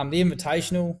 The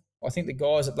Invitational, I think the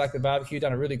guys at Black Bear Barbecue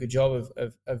done a really good job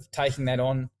of taking that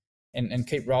on and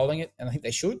keep rolling it, and I think they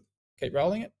should keep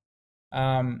rolling it.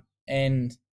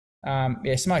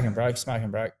 Smokin broke,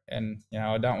 and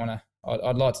I don't want to.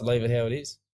 I'd like to leave it how it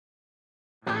is.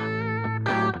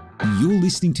 You're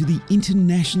listening to the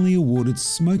internationally awarded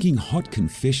Smoking Hot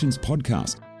Confessions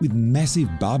podcast with massive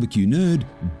barbecue nerd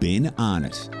Ben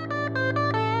Arnott.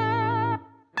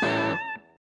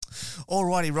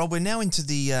 Alrighty, Rob, we're now into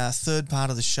the third part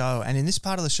of the show, and in this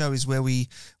part of the show is where we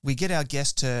get our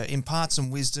guest to impart some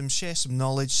wisdom, share some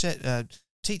knowledge,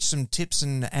 teach some tips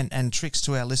and tricks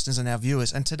to our listeners and our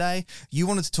viewers. And today you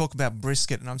wanted to talk about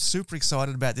brisket, and I'm super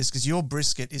excited about this because your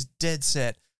brisket is dead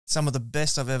set some of the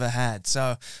best I've ever had.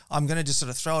 So I'm going to just sort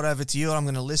of throw it over to you, and I'm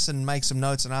going to listen, make some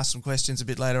notes, and ask some questions a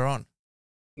bit later on.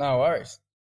 No worries.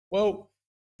 Well,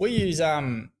 we use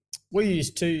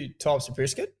 2 types of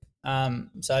brisket.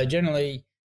 So generally,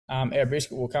 our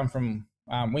brisket will come from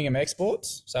Wingham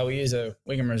Exports. So we use a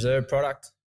Wingham Reserve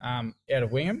product out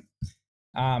of Wingham.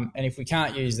 And if we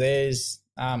can't use theirs,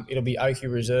 it'll be Oakey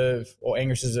Reserve or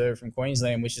Angus Reserve from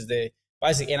Queensland, which is their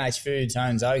basic NH Foods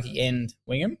owns Oakey and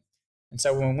Wingham. And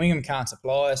so when Wingham can't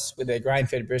supply us with their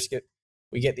grain-fed brisket,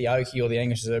 we get the Oakey or the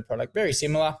Angus Reserve product. Very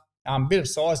similar. Bit of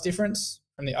size difference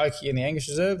from the Oakey and the Angus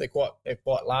Reserve. They're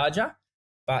quite larger.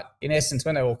 But in essence,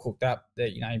 when they're all cooked up,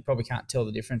 you probably can't tell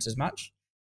the difference as much.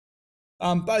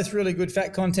 Both really good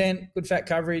fat content, good fat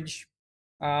coverage.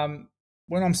 When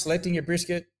I'm selecting a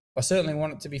brisket, I certainly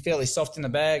want it to be fairly soft in the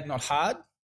bag, not hard.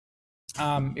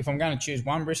 If I'm going to choose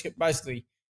one brisket, basically,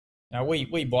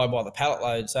 we buy by the pallet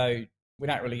load, so we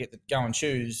don't really get to go and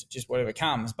choose just whatever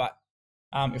comes. But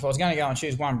if I was going to go and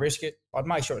choose one brisket, I'd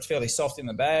make sure it's fairly soft in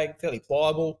the bag, fairly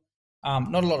pliable,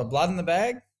 not a lot of blood in the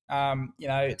bag.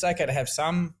 It's okay to have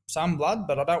some blood,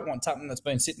 but I don't want something that's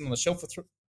been sitting on the shelf for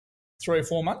 3 or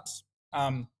 4 months.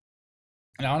 I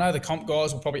know the comp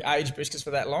guys will probably age briskets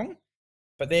for that long,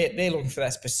 but they're looking for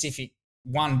that specific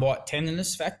one bite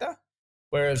tenderness factor.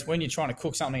 Whereas when you're trying to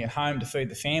cook something at home to feed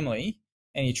the family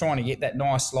and you're trying to get that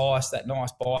nice slice, that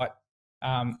nice bite,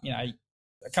 a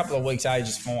couple of weeks age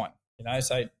is fine.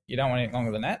 So you don't want anything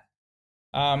longer than that.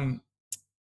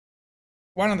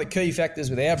 One of the key factors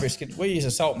with our brisket, we use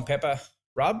a salt and pepper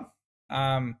rub,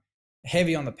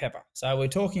 heavy on the pepper. So we're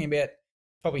talking about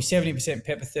probably 70%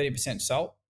 pepper, 30%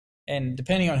 salt. And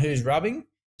depending on who's rubbing,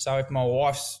 so if my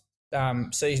wife's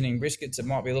seasoning briskets, it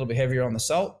might be a little bit heavier on the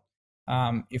salt.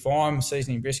 If I'm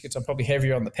seasoning briskets, I'm probably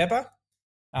heavier on the pepper.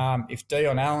 If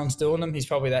Dion Allen's doing them, he's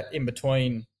probably that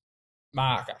in-between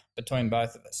marker between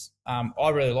both of us. I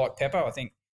really like pepper. I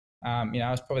think,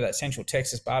 it's probably that Central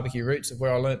Texas barbecue roots of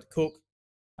where I learnt to cook.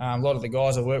 A lot of the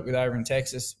guys I work with over in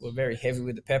Texas were very heavy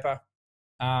with the pepper.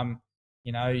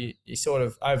 You sort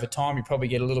of, over time, you probably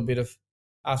get a little bit of,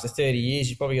 after 30 years,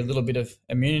 you probably get a little bit of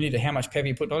immunity to how much pepper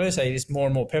you put on there. So you just more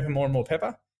and more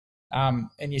pepper. And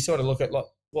you sort of look at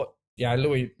what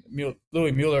Louis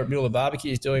Mueller at Mueller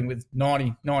Barbecue is doing with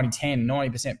 90-10,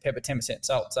 90% pepper, 10%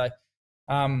 salt. So,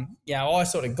 I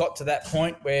sort of got to that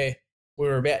point where we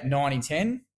were about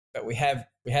 90-10, but we have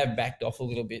backed off a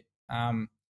little bit.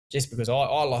 Just because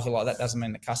I like it like that doesn't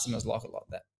mean the customers like it like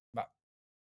that. But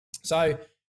so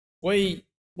we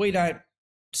don't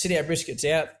sit our briskets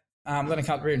out, let them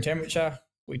come to room temperature.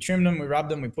 We trim them, we rub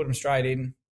them, we put them straight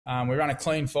in. We run a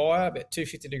clean fire, about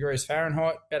 250 degrees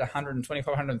Fahrenheit, about 125,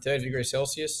 130 degrees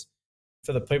Celsius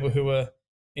for the people who are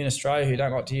in Australia who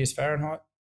don't like to use Fahrenheit.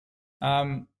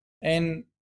 And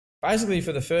basically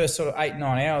for the first sort of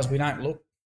 8-9 hours, we don't look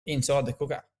inside the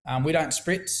cooker. We don't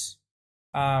spritz.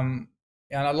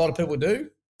 And a lot of people do.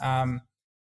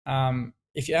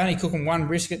 If you're only cooking one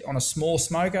brisket on a small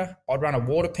smoker, I'd run a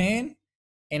water pan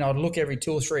and I'd look every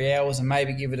 2 or 3 hours and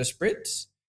maybe give it a spritz.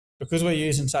 because we're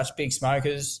using such big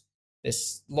smokers,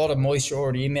 there's a lot of moisture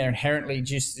already in there inherently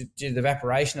due to the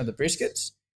evaporation of the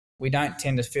briskets. We don't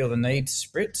tend to feel the need to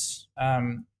spritz,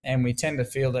 and we tend to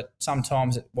feel that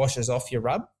sometimes it washes off your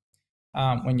rub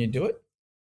when you do it.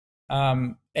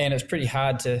 And it's pretty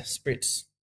hard to spritz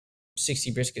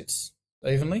 60 briskets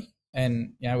evenly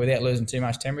and, without losing too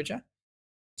much temperature.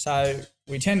 So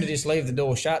we tend to just leave the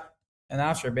door shut, and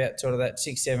after about sort of that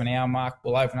 6-7 hour mark,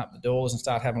 we'll open up the doors and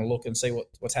start having a look and see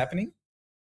what's happening.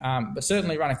 But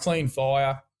certainly run a clean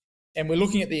fire, and we're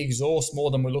looking at the exhaust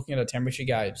more than we're looking at a temperature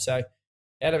gauge. So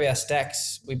out of our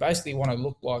stacks, we basically want to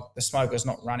look like the smoker's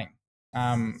not running.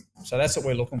 So that's what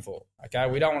we're looking for, okay?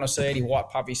 We don't want to see any white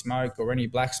puffy smoke or any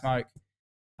black smoke.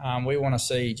 We want to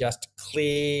see just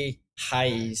clear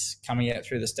haze coming out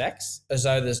through the stacks as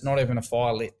though there's not even a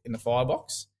fire lit in the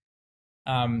firebox.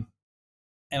 And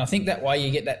I think that way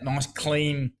you get that nice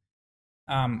clean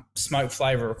smoke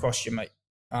flavour across your meat.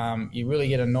 You really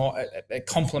get it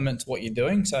complements what you're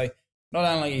doing. So not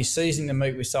only are you seasoning the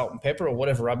meat with salt and pepper or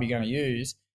whatever rub you're going to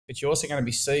use, but you're also going to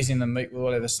be seasoning the meat with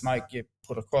whatever smoke you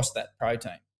put across that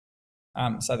protein.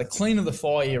 So the cleaner the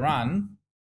fire you run,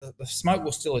 the smoke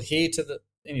will still adhere to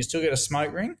and you still get a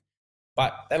smoke ring,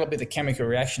 but that'll be the chemical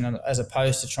reaction as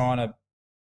opposed to trying to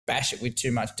bash it with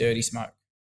too much dirty smoke.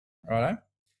 Righto?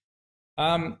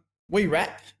 We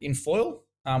wrap in foil.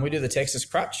 We do the Texas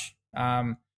crutch.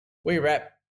 We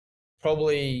wrap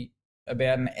probably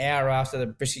about an hour after the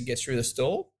brisket gets through the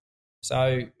stall.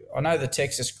 So I know the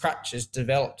Texas crutch is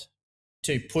developed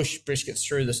to push briskets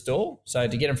through the stall, so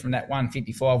to get them from that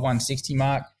 155, 160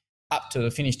 mark up to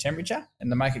the finished temperature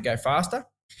and to make it go faster.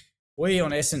 We,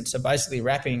 on essence, are basically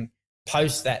wrapping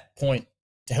post that point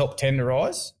to help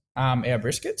tenderise our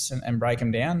briskets and break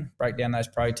them down, break down those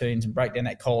proteins and break down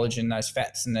that collagen, those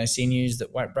fats and those sinews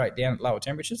that won't break down at lower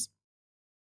temperatures.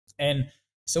 And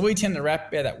so we tend to wrap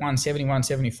about that 170,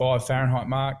 175 Fahrenheit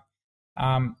mark.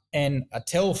 And a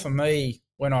tell for me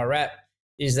when I wrap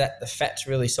is that the fat's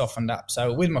really softened up.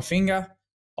 So with my finger,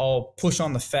 I'll push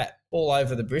on the fat all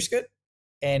over the brisket.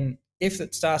 And if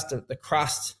it starts to, the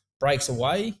crust breaks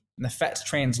away and the fat's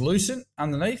translucent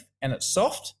underneath and it's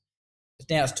soft,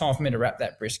 now it's time for me to wrap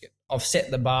that brisket. I've set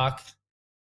the bark,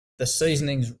 the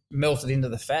seasoning's melted into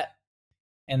the fat,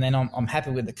 and then I'm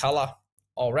happy with the colour.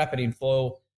 I'll wrap it in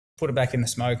foil, put it back in the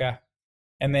smoker,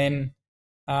 and then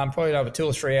probably over 2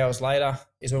 or 3 hours later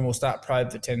is when we'll start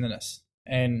probe for tenderness.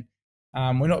 And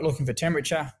we're not looking for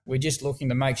temperature. We're just looking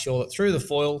to make sure that through the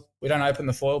foil, we don't open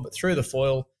the foil, but through the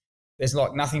foil, there's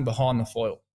like nothing behind the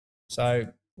foil. So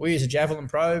we use a javelin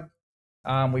probe.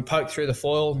 We poke through the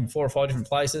foil in 4 or 5 different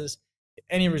places.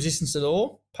 Any resistance at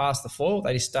all past the foil,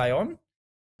 they just stay on.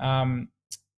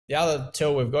 The other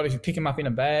tell we've got, if you pick them up in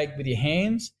a bag with your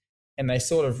hands and they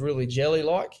sort of really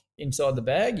jelly-like inside the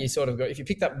bag, you sort of got, if you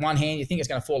picked up one hand, you think it's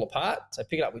going to fall apart. So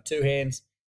pick it up with 2 hands,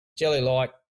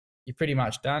 jelly-like, you're pretty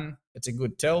much done. It's a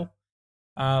good tell.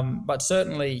 But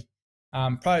certainly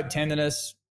probe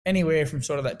tenderness, anywhere from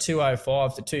sort of that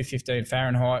 205 to 215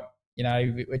 Fahrenheit,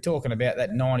 we're talking about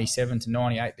that 97 to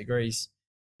 98 degrees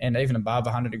and even above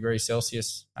 100 degrees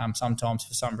Celsius sometimes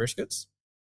for some briskets.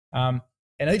 And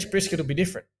each brisket will be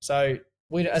different. So,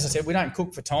 as I said, we don't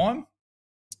cook for time.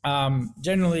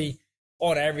 Generally,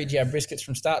 on average, our briskets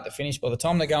from start to finish, by the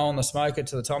time they go on the smoker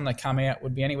to the time they come out,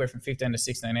 would be anywhere from 15 to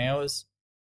 16 hours.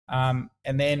 And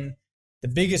then the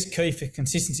biggest key for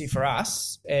consistency for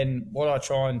us, and what I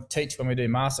try and teach when we do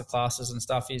master classes and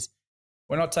stuff, is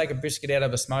when I take a brisket out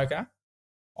of a smoker,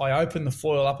 I open the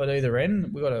foil up at either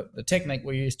end. We've got the technique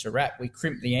we use to wrap, we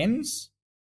crimp the ends.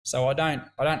 So I don't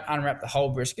unwrap the whole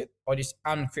brisket. I just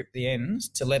uncrimp the ends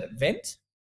to let it vent.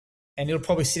 And it'll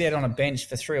probably sit out on a bench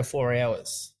for 3 or 4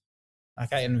 hours.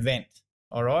 Okay, and vent.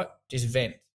 All right? Just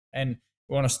vent. And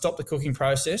we want to stop the cooking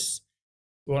process.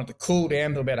 We want it to cool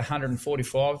down to about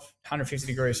 145, 150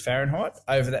 degrees Fahrenheit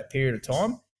over that period of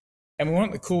time. And we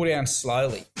want it to cool down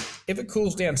slowly. If it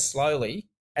cools down slowly,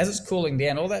 as it's cooling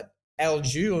down, all that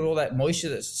algae and all that moisture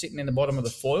that's sitting in the bottom of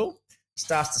the foil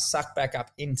starts to suck back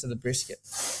up into the brisket.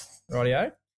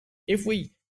 Rightio? If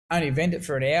we only vent it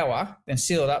for an hour, then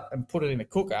seal it up and put it in a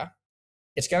cooker,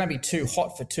 it's going to be too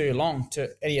hot for too long to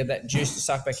any of that juice to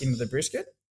suck back into the brisket.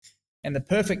 And the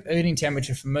perfect eating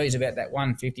temperature for me is about that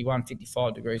 150,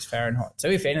 155 degrees Fahrenheit. So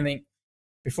if anything,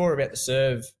 before we're about to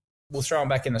serve, we'll throw them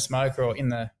back in the smoker or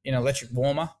in an electric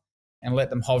warmer and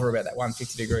let them hover about that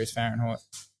 150 degrees Fahrenheit.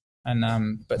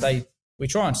 And but we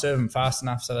try and serve them fast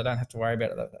enough so they don't have to worry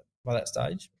about it by that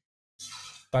stage.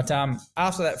 But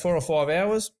after that 4 or 5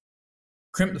 hours,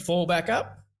 crimp the foil back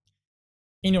up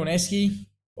into an esky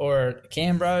or a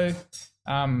Cambro,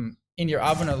 in your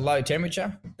oven at a low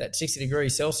temperature, that 60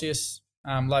 degrees Celsius,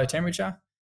 low temperature,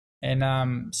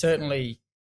 and certainly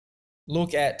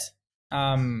look at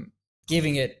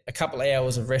giving it a couple of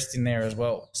hours of rest in there as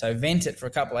well. So vent it for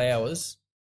a couple of hours,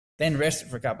 then rest it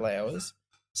for a couple of hours.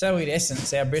 So in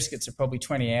essence, our briskets are probably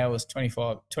 20 hours,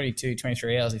 25, 22,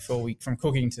 23 hours from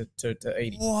cooking to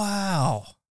eating. Wow.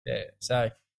 Yeah. So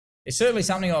it's certainly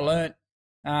something I learnt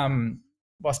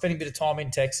by spending a bit of time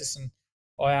in Texas, and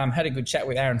I had a good chat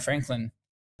with Aaron Franklin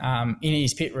in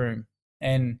his pit room,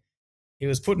 and he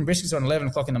was putting briskets on 11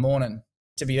 o'clock in the morning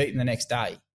to be eaten the next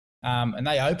day. And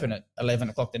they open at 11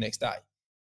 o'clock the next day.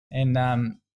 And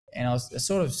I was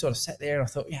sort of sat there and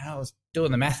I thought, I was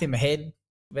doing the math in my head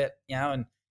about,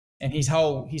 and his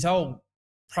whole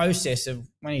process of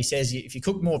when he says if you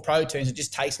cook more proteins, it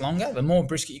just takes longer. The more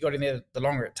brisket you got in there, the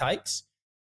longer it takes.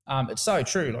 It's so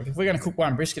true. Like if we're going to cook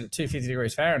one brisket at 250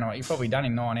 degrees Fahrenheit, you're probably done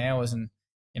in 9 hours and,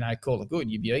 call it good.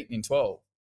 You'd be eating in 12.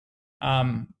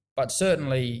 But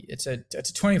certainly it's a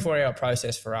 24-hour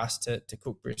process for us to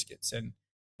cook briskets,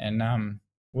 and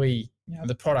we,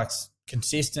 the product's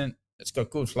consistent. It's got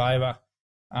good flavour.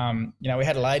 We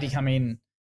had a lady come in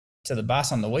to the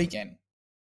bus on the weekend,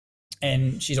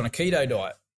 and she's on a keto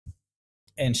diet,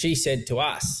 and she said to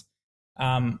us,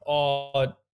 I'm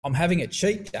having a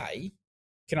cheat day.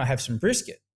 Can I have some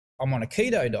brisket? I'm on a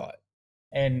keto diet.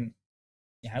 And,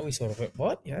 we sort of went,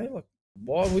 what? Like,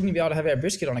 why wouldn't you be able to have our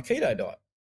brisket on a keto diet?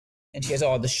 And she goes,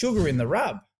 the sugar in the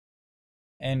rub.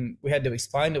 And we had to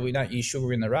explain that we don't use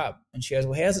sugar in the rub. And she goes,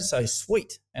 well, how's it so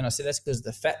sweet? And I said, that's because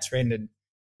the fat's rendered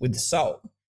with the salt,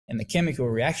 and the chemical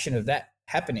reaction of that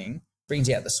happening brings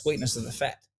out the sweetness of the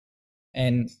fat.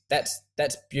 And that's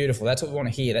beautiful. That's what we want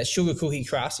to hear. That sugar cookie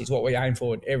crust is what we aim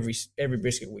for at every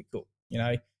brisket we cook. You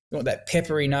want that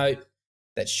peppery note,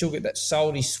 that sugar, that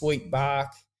salty, sweet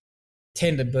bark,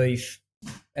 tender beef,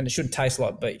 and it should taste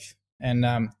like beef.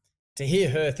 And to hear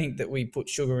her think that we put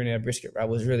sugar in our brisket rub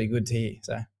was really good to hear.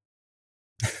 So,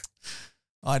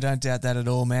 I don't doubt that at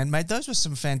all, man. Mate, those were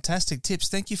some fantastic tips.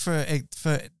 Thank you for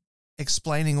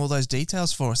explaining all those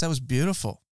details for us. That was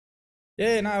beautiful.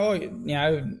 Yeah, no,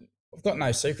 I've got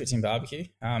no secrets in barbecue.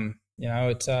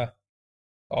 It's I've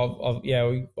got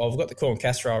the corn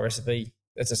casserole recipe.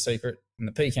 That's a secret, and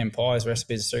the pecan pies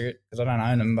recipe is a secret because I don't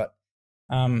own them. But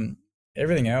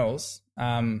everything else,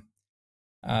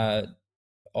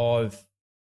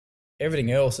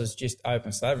 everything else is just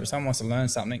open slavery. If someone wants to learn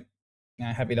something,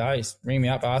 happy days. Ring me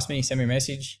up, ask me, send me a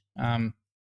message.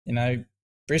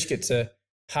 Brisket's a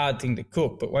hard thing to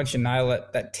cook, but once you nail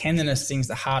it, that tenderness thing's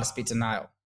the hardest bit to nail.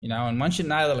 And once you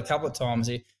nail it a couple of times,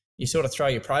 you sort of throw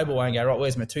your probe away and go, right,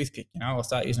 where's my toothpick? I'll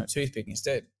start using a toothpick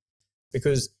instead.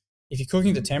 Because if you're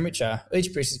cooking to temperature,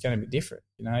 each brisket's going to be different.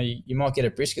 You might get a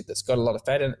brisket that's got a lot of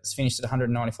fat in it. It's finished at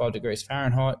 195 degrees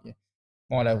Fahrenheit. You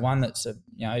might have one that's a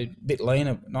bit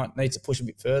leaner, needs to push a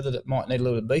bit further, that might need a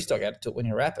little bit of beef stock added to it when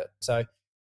you wrap it. So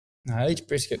each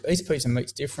brisket, each piece of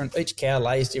meat's different. Each cow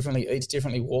lays differently, eats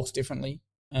differently, walks differently.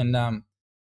 And,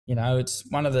 it's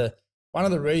one of the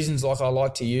reasons I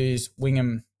like to use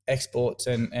Wingham Exports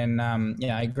and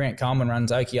Grant Coleman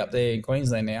runs Oki up there in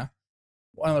Queensland now.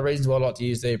 One of the reasons why I like to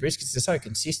use their briskets, they're so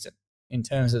consistent in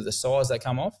terms of the size they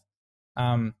come off.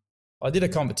 I did a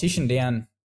competition down,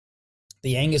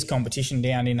 the Angus competition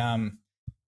down in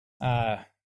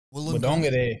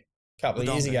Wodonga there a couple of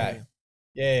years ago.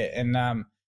 Yeah, and I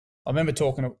remember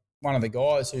talking to one of the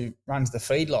guys who runs the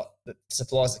feedlot that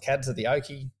supplies the cattle to the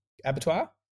Oki abattoir,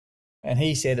 and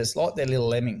he said it's like they're little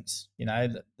lemmings.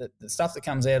 The stuff that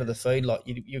comes out of the feedlot,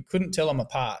 you couldn't tell them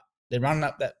apart. They're running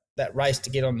up that race to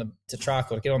get on the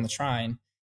truck or to get on the train,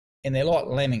 and they're like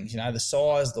lemmings. The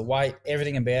size, the weight,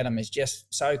 everything about them is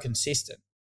just so consistent.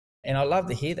 And I love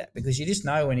to hear that, because you just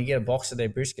know when you get a box of their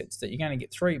briskets that you're going to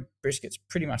get 3 briskets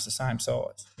pretty much the same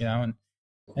size, and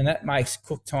that makes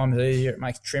cook times easier. It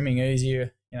makes trimming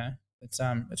easier.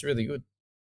 It's really good.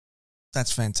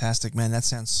 That's fantastic, man. That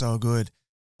sounds so good.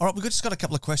 All right, we've just got a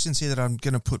couple of questions here that I'm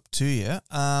going to put to you.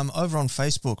 Over on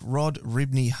Facebook, Rod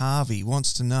Ribney Harvey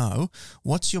wants to know,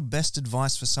 what's your best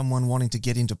advice for someone wanting to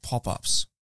get into pop-ups?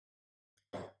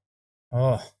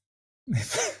 Oh,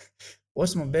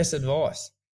 what's my best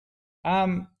advice?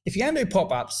 If you're going to do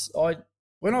pop-ups,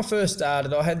 when I first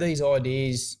started, I had these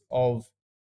ideas of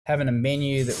having a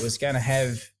menu that was going to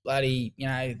have bloody,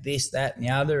 this, that, and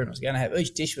the other, and it was going to have,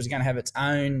 each dish was going to have its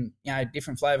own,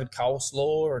 different flavoured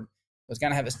coleslaw, and it was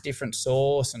going to have its different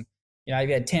sauce, and, if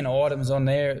you had 10 items on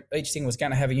there, each thing was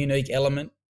going to have a unique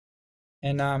element.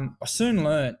 And I soon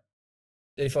learnt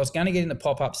that if I was going to get into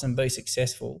pop-ups and be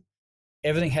successful,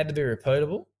 everything had to be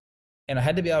repeatable, and I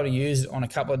had to be able to use it on a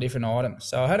couple of different items.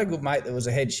 So I had a good mate that was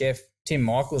a head chef, Tim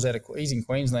Michaels, he's in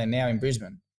Queensland now in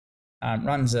Brisbane.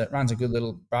 runs a good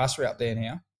little brasserie up there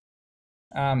now,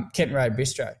 Kent Road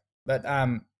Bistro. But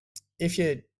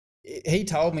he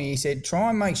told me, he said, try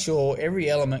and make sure every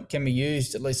element can be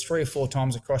used at least 3 or 4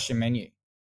 times across your menu.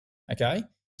 Okay,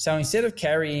 so instead of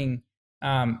carrying,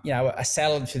 a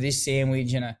salad for this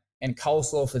sandwich and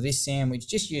coleslaw for this sandwich,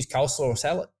 just use coleslaw or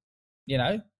salad,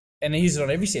 and use it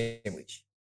on every sandwich.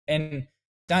 And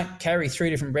don't carry 3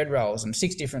 different bread rolls and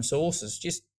 6 different sauces.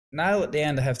 Just nail it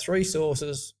down to have 3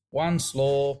 sauces, 1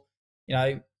 slaw,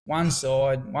 one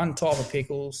side, 1 type of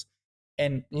pickles,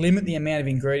 and limit the amount of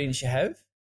ingredients you have,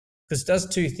 because it does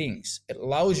 2 things. It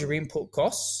lowers your input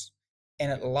costs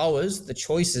and it lowers the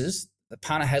choices the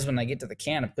punter has when they get to the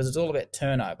counter, because it's all about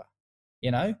turnover.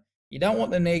 You don't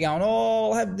want them there going,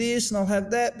 I'll have this and I'll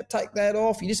have that, but take that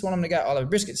off. You just want them to go, I'll have a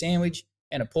brisket sandwich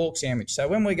and a pork sandwich. So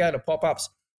when we go to pop-ups,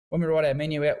 when we write our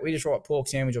menu out, we just write pork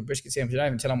sandwich or brisket sandwich. We don't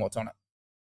even tell them what's on it.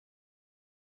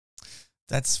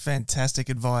 That's fantastic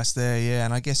advice there, yeah.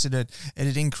 And I guess it'd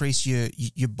increase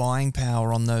your buying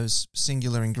power on those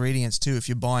singular ingredients too. If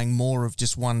you're buying more of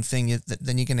just one thing,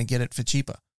 then you're going to get it for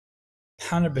cheaper.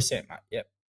 100%, mate. Yep.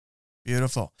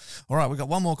 Beautiful. All right, we've got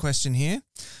one more question here.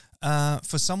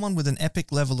 For someone with an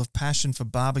epic level of passion for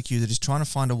barbecue that is trying to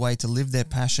find a way to live their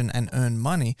passion and earn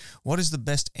money, what is the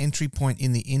best entry point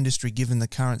in the industry given the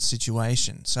current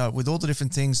situation? So with all the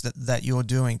different things that you're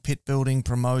doing, pit building,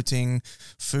 promoting,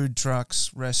 food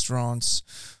trucks, restaurants,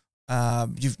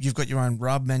 you've got your own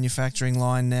rub manufacturing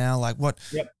line now. Like what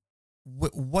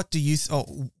do you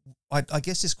I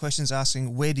guess this question's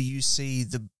asking, where do you see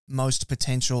the most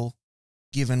potential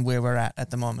given where we're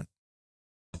at the moment?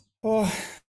 Oh,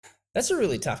 that's a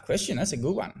really tough question. That's a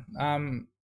good one.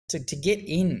 To get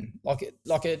in,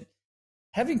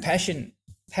 having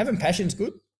passion's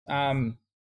good.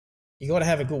 You got to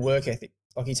have a good work ethic.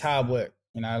 Like, it's hard work.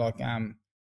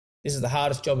 This is the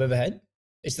hardest job I've ever had.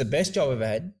 It's the best job I've ever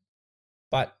had.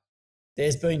 But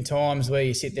there's been times where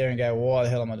you sit there and go, why the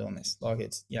hell am I doing this? Like,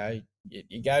 it's,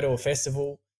 you go to a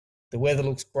festival, the weather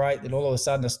looks great, then all of a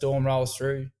sudden a storm rolls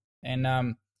through. And,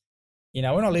 when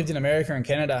I lived in America and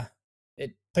Canada,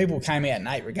 people came out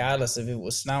at 8 regardless of if it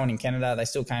was snowing in Canada, they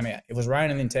still came out. If it was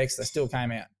raining in Texas, they still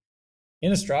came out.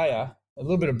 In Australia, a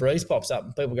little bit of breeze pops up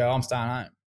and people go, I'm staying home.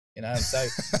 So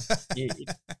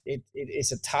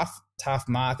it's a tough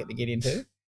market to get into.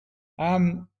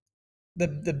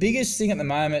 The biggest thing at the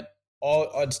moment,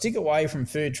 I'd stick away from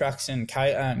food trucks and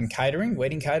catering,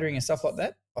 wedding catering and stuff like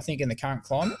that, I think, in the current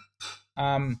climate.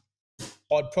 I'd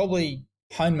probably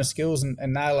hone my skills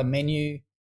and nail a menu,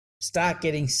 start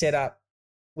getting set up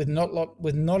with not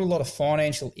a lot of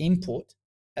financial input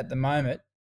at the moment,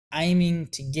 aiming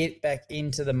to get back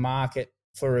into the market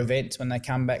for events when they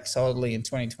come back solidly in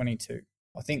 2022.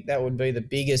 I think that would be the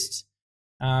biggest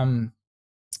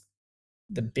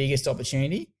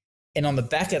opportunity. And on the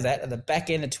back of that, at the back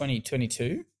end of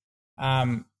 2022,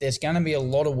 there's going to be a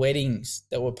lot of weddings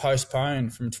that were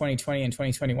postponed from 2020 and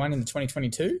 2021 into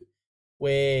 2022,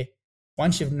 where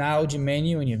once you've nailed your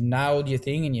menu and you've nailed your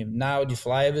thing and you've nailed your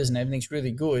flavours and everything's really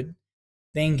good,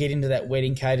 then get into that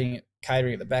wedding catering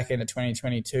at the back end of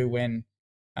 2022 when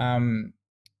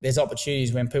there's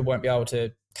opportunities when people won't be able to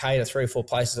cater 3 or 4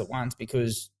 places at once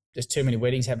because there's too many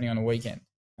weddings happening on a weekend.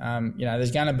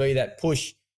 There's going to be that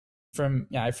push from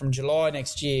July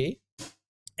next year.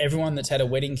 Everyone that's had a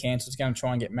wedding cancelled is going to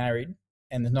try and get married,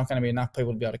 and there's not going to be enough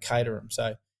people to be able to cater them.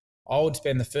 So I would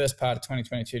spend the first part of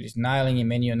 2022 just nailing your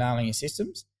menu and nailing your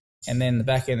systems, and then the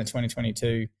back end of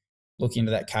 2022 look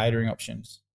into that catering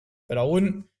options. But I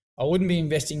wouldn't be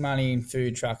investing money in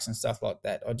food trucks and stuff like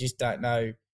that. I just don't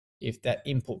know if that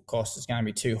input cost is going to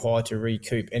be too high to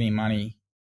recoup any money.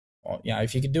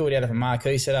 If you could do it out of a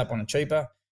marquee setup on a cheaper,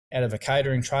 out of a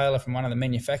catering trailer from one of the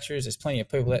manufacturers, there's plenty of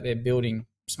people out there building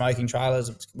smoking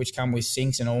trailers which come with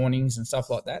sinks and awnings and stuff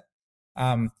like that.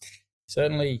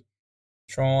 Certainly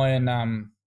try and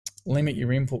limit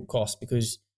your input costs,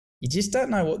 because you just don't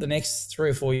know what the next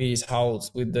 3 or 4 years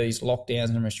holds with these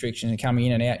lockdowns and restrictions and coming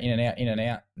in and out.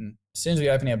 And as soon as we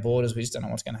open our borders, we just don't know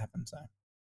what's going to happen. So,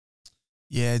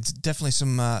 yeah, it's definitely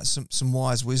some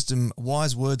wise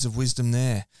words of wisdom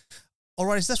there. All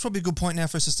right, so that's probably a good point now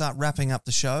for us to start wrapping up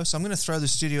the show. So I'm going to throw the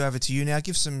studio over to you now.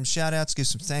 Give some shout-outs, give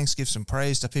some thanks, give some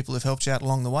praise to people who've helped you out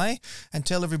along the way, and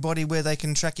tell everybody where they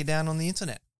can track you down on the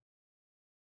internet.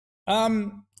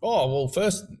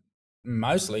 First,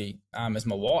 mostly is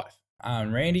my wife,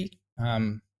 Randy.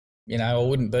 I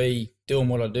wouldn't be doing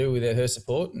what I do without her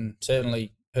support, and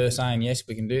certainly her saying, yes,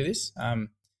 we can do this. I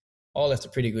left a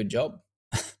pretty good job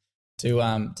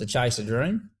to chase a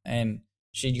dream, and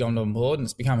she'd gone on board and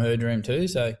it's become her dream too.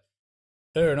 So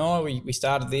her and I, we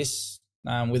started this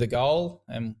with a goal,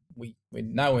 and we're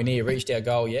nowhere near reached our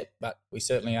goal yet, but we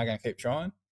certainly are going to keep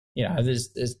trying. You know,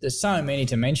 there's so many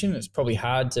to mention. It's probably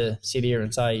hard to sit here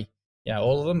and say, you know,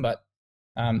 all of them, but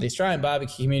the Australian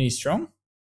barbecue community is strong,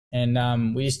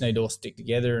 and we just need to all stick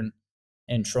together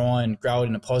and try and grow it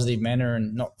in a positive manner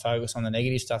and not focus on the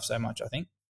negative stuff so much, I think.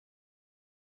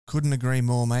 Couldn't agree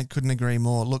more, mate. Couldn't agree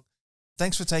more. Look,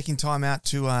 thanks for taking time out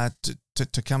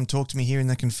to come talk to me here in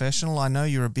the confessional. I know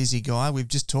you're a busy guy. We've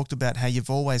just talked about how you've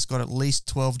always got at least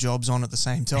 12 jobs on at the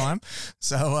same time.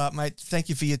 So, mate, thank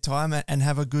you for your time and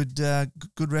have a good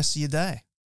rest of your day.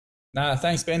 No,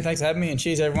 thanks, Ben. Thanks for having me, and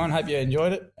cheers, everyone. Hope you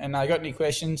enjoyed it. And got any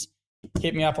questions,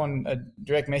 hit me up on a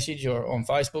direct message or on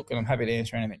Facebook, and I'm happy to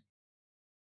answer anything.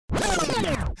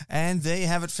 And there you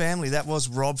have it, family. That was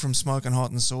Rob from Smokin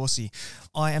Hot and Saucy.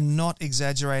 I am not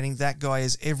exaggerating. That guy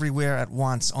is everywhere at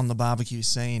once on the barbecue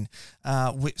scene.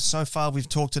 So far, we've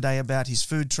talked today about his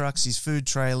food trucks, his food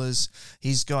trailers.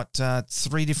 He's got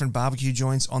 3 different barbecue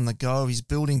joints on the go. He's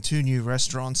building 2 new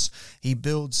restaurants. He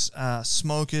builds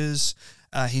smokers.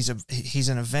 He's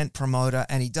an event promoter,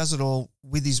 and he does it all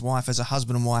with his wife as a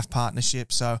husband and wife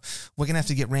partnership. So we're going to have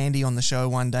to get Randy on the show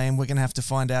one day, and we're going to have to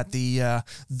find out the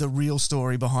real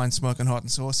story behind Smokin Hot and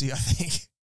Saucy, I think.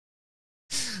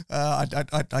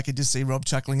 I could just see Rob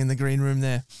chuckling in the green room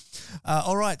there.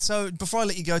 All right, so before I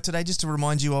let you go today, just to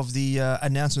remind you of the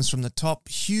announcements from the top,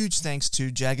 huge thanks to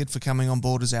Jagged for coming on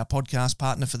board as our podcast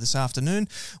partner for this afternoon.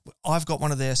 I've got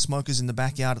one of their smokers in the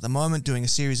backyard at the moment doing a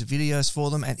series of videos for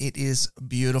them, and it is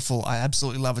beautiful. I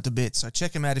absolutely love it to bits. So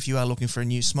check them out if you are looking for a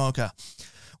new smoker.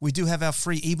 We do have our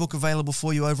free ebook available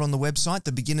for you over on the website,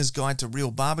 The Beginner's Guide to Real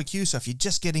Barbecue. So if you're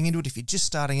just getting into it, if you're just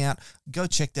starting out, go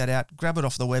check that out. Grab it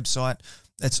off the website.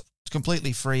 It's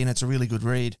completely free and it's a really good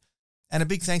read. And a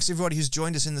big thanks to everybody who's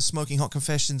joined us in the Smoking Hot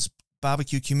Confessions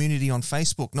barbecue community on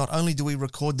Facebook. Not only do we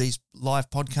record these live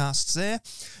podcasts there,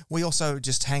 we also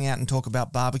just hang out and talk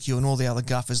about barbecue and all the other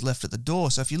guff is left at the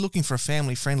door. So if you're looking for a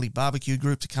family-friendly barbecue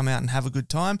group to come out and have a good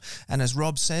time, and as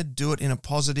Rob said, do it in a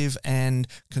positive and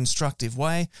constructive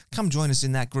way, come join us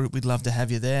in that group. We'd love to have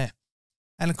you there.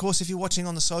 And of course, if you're watching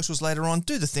on the socials later on,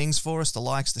 do the things for us, the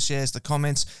likes, the shares, the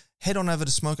comments. Head on over to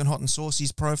Smokin Hot and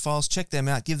Saucy's profiles, check them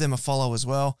out, give them a follow as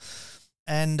well.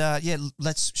 And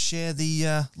let's share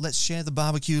the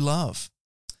barbecue love.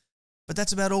 But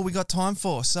that's about all we got time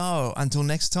for. So until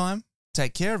next time,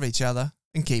 take care of each other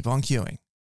and keep on queuing.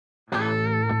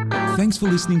 Thanks for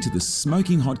listening to the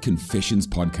Smoking Hot Confessions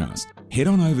podcast. Head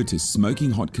on over to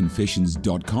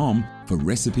smokinghotconfessions.com for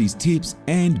recipes, tips,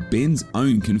 and Ben's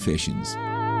own confessions.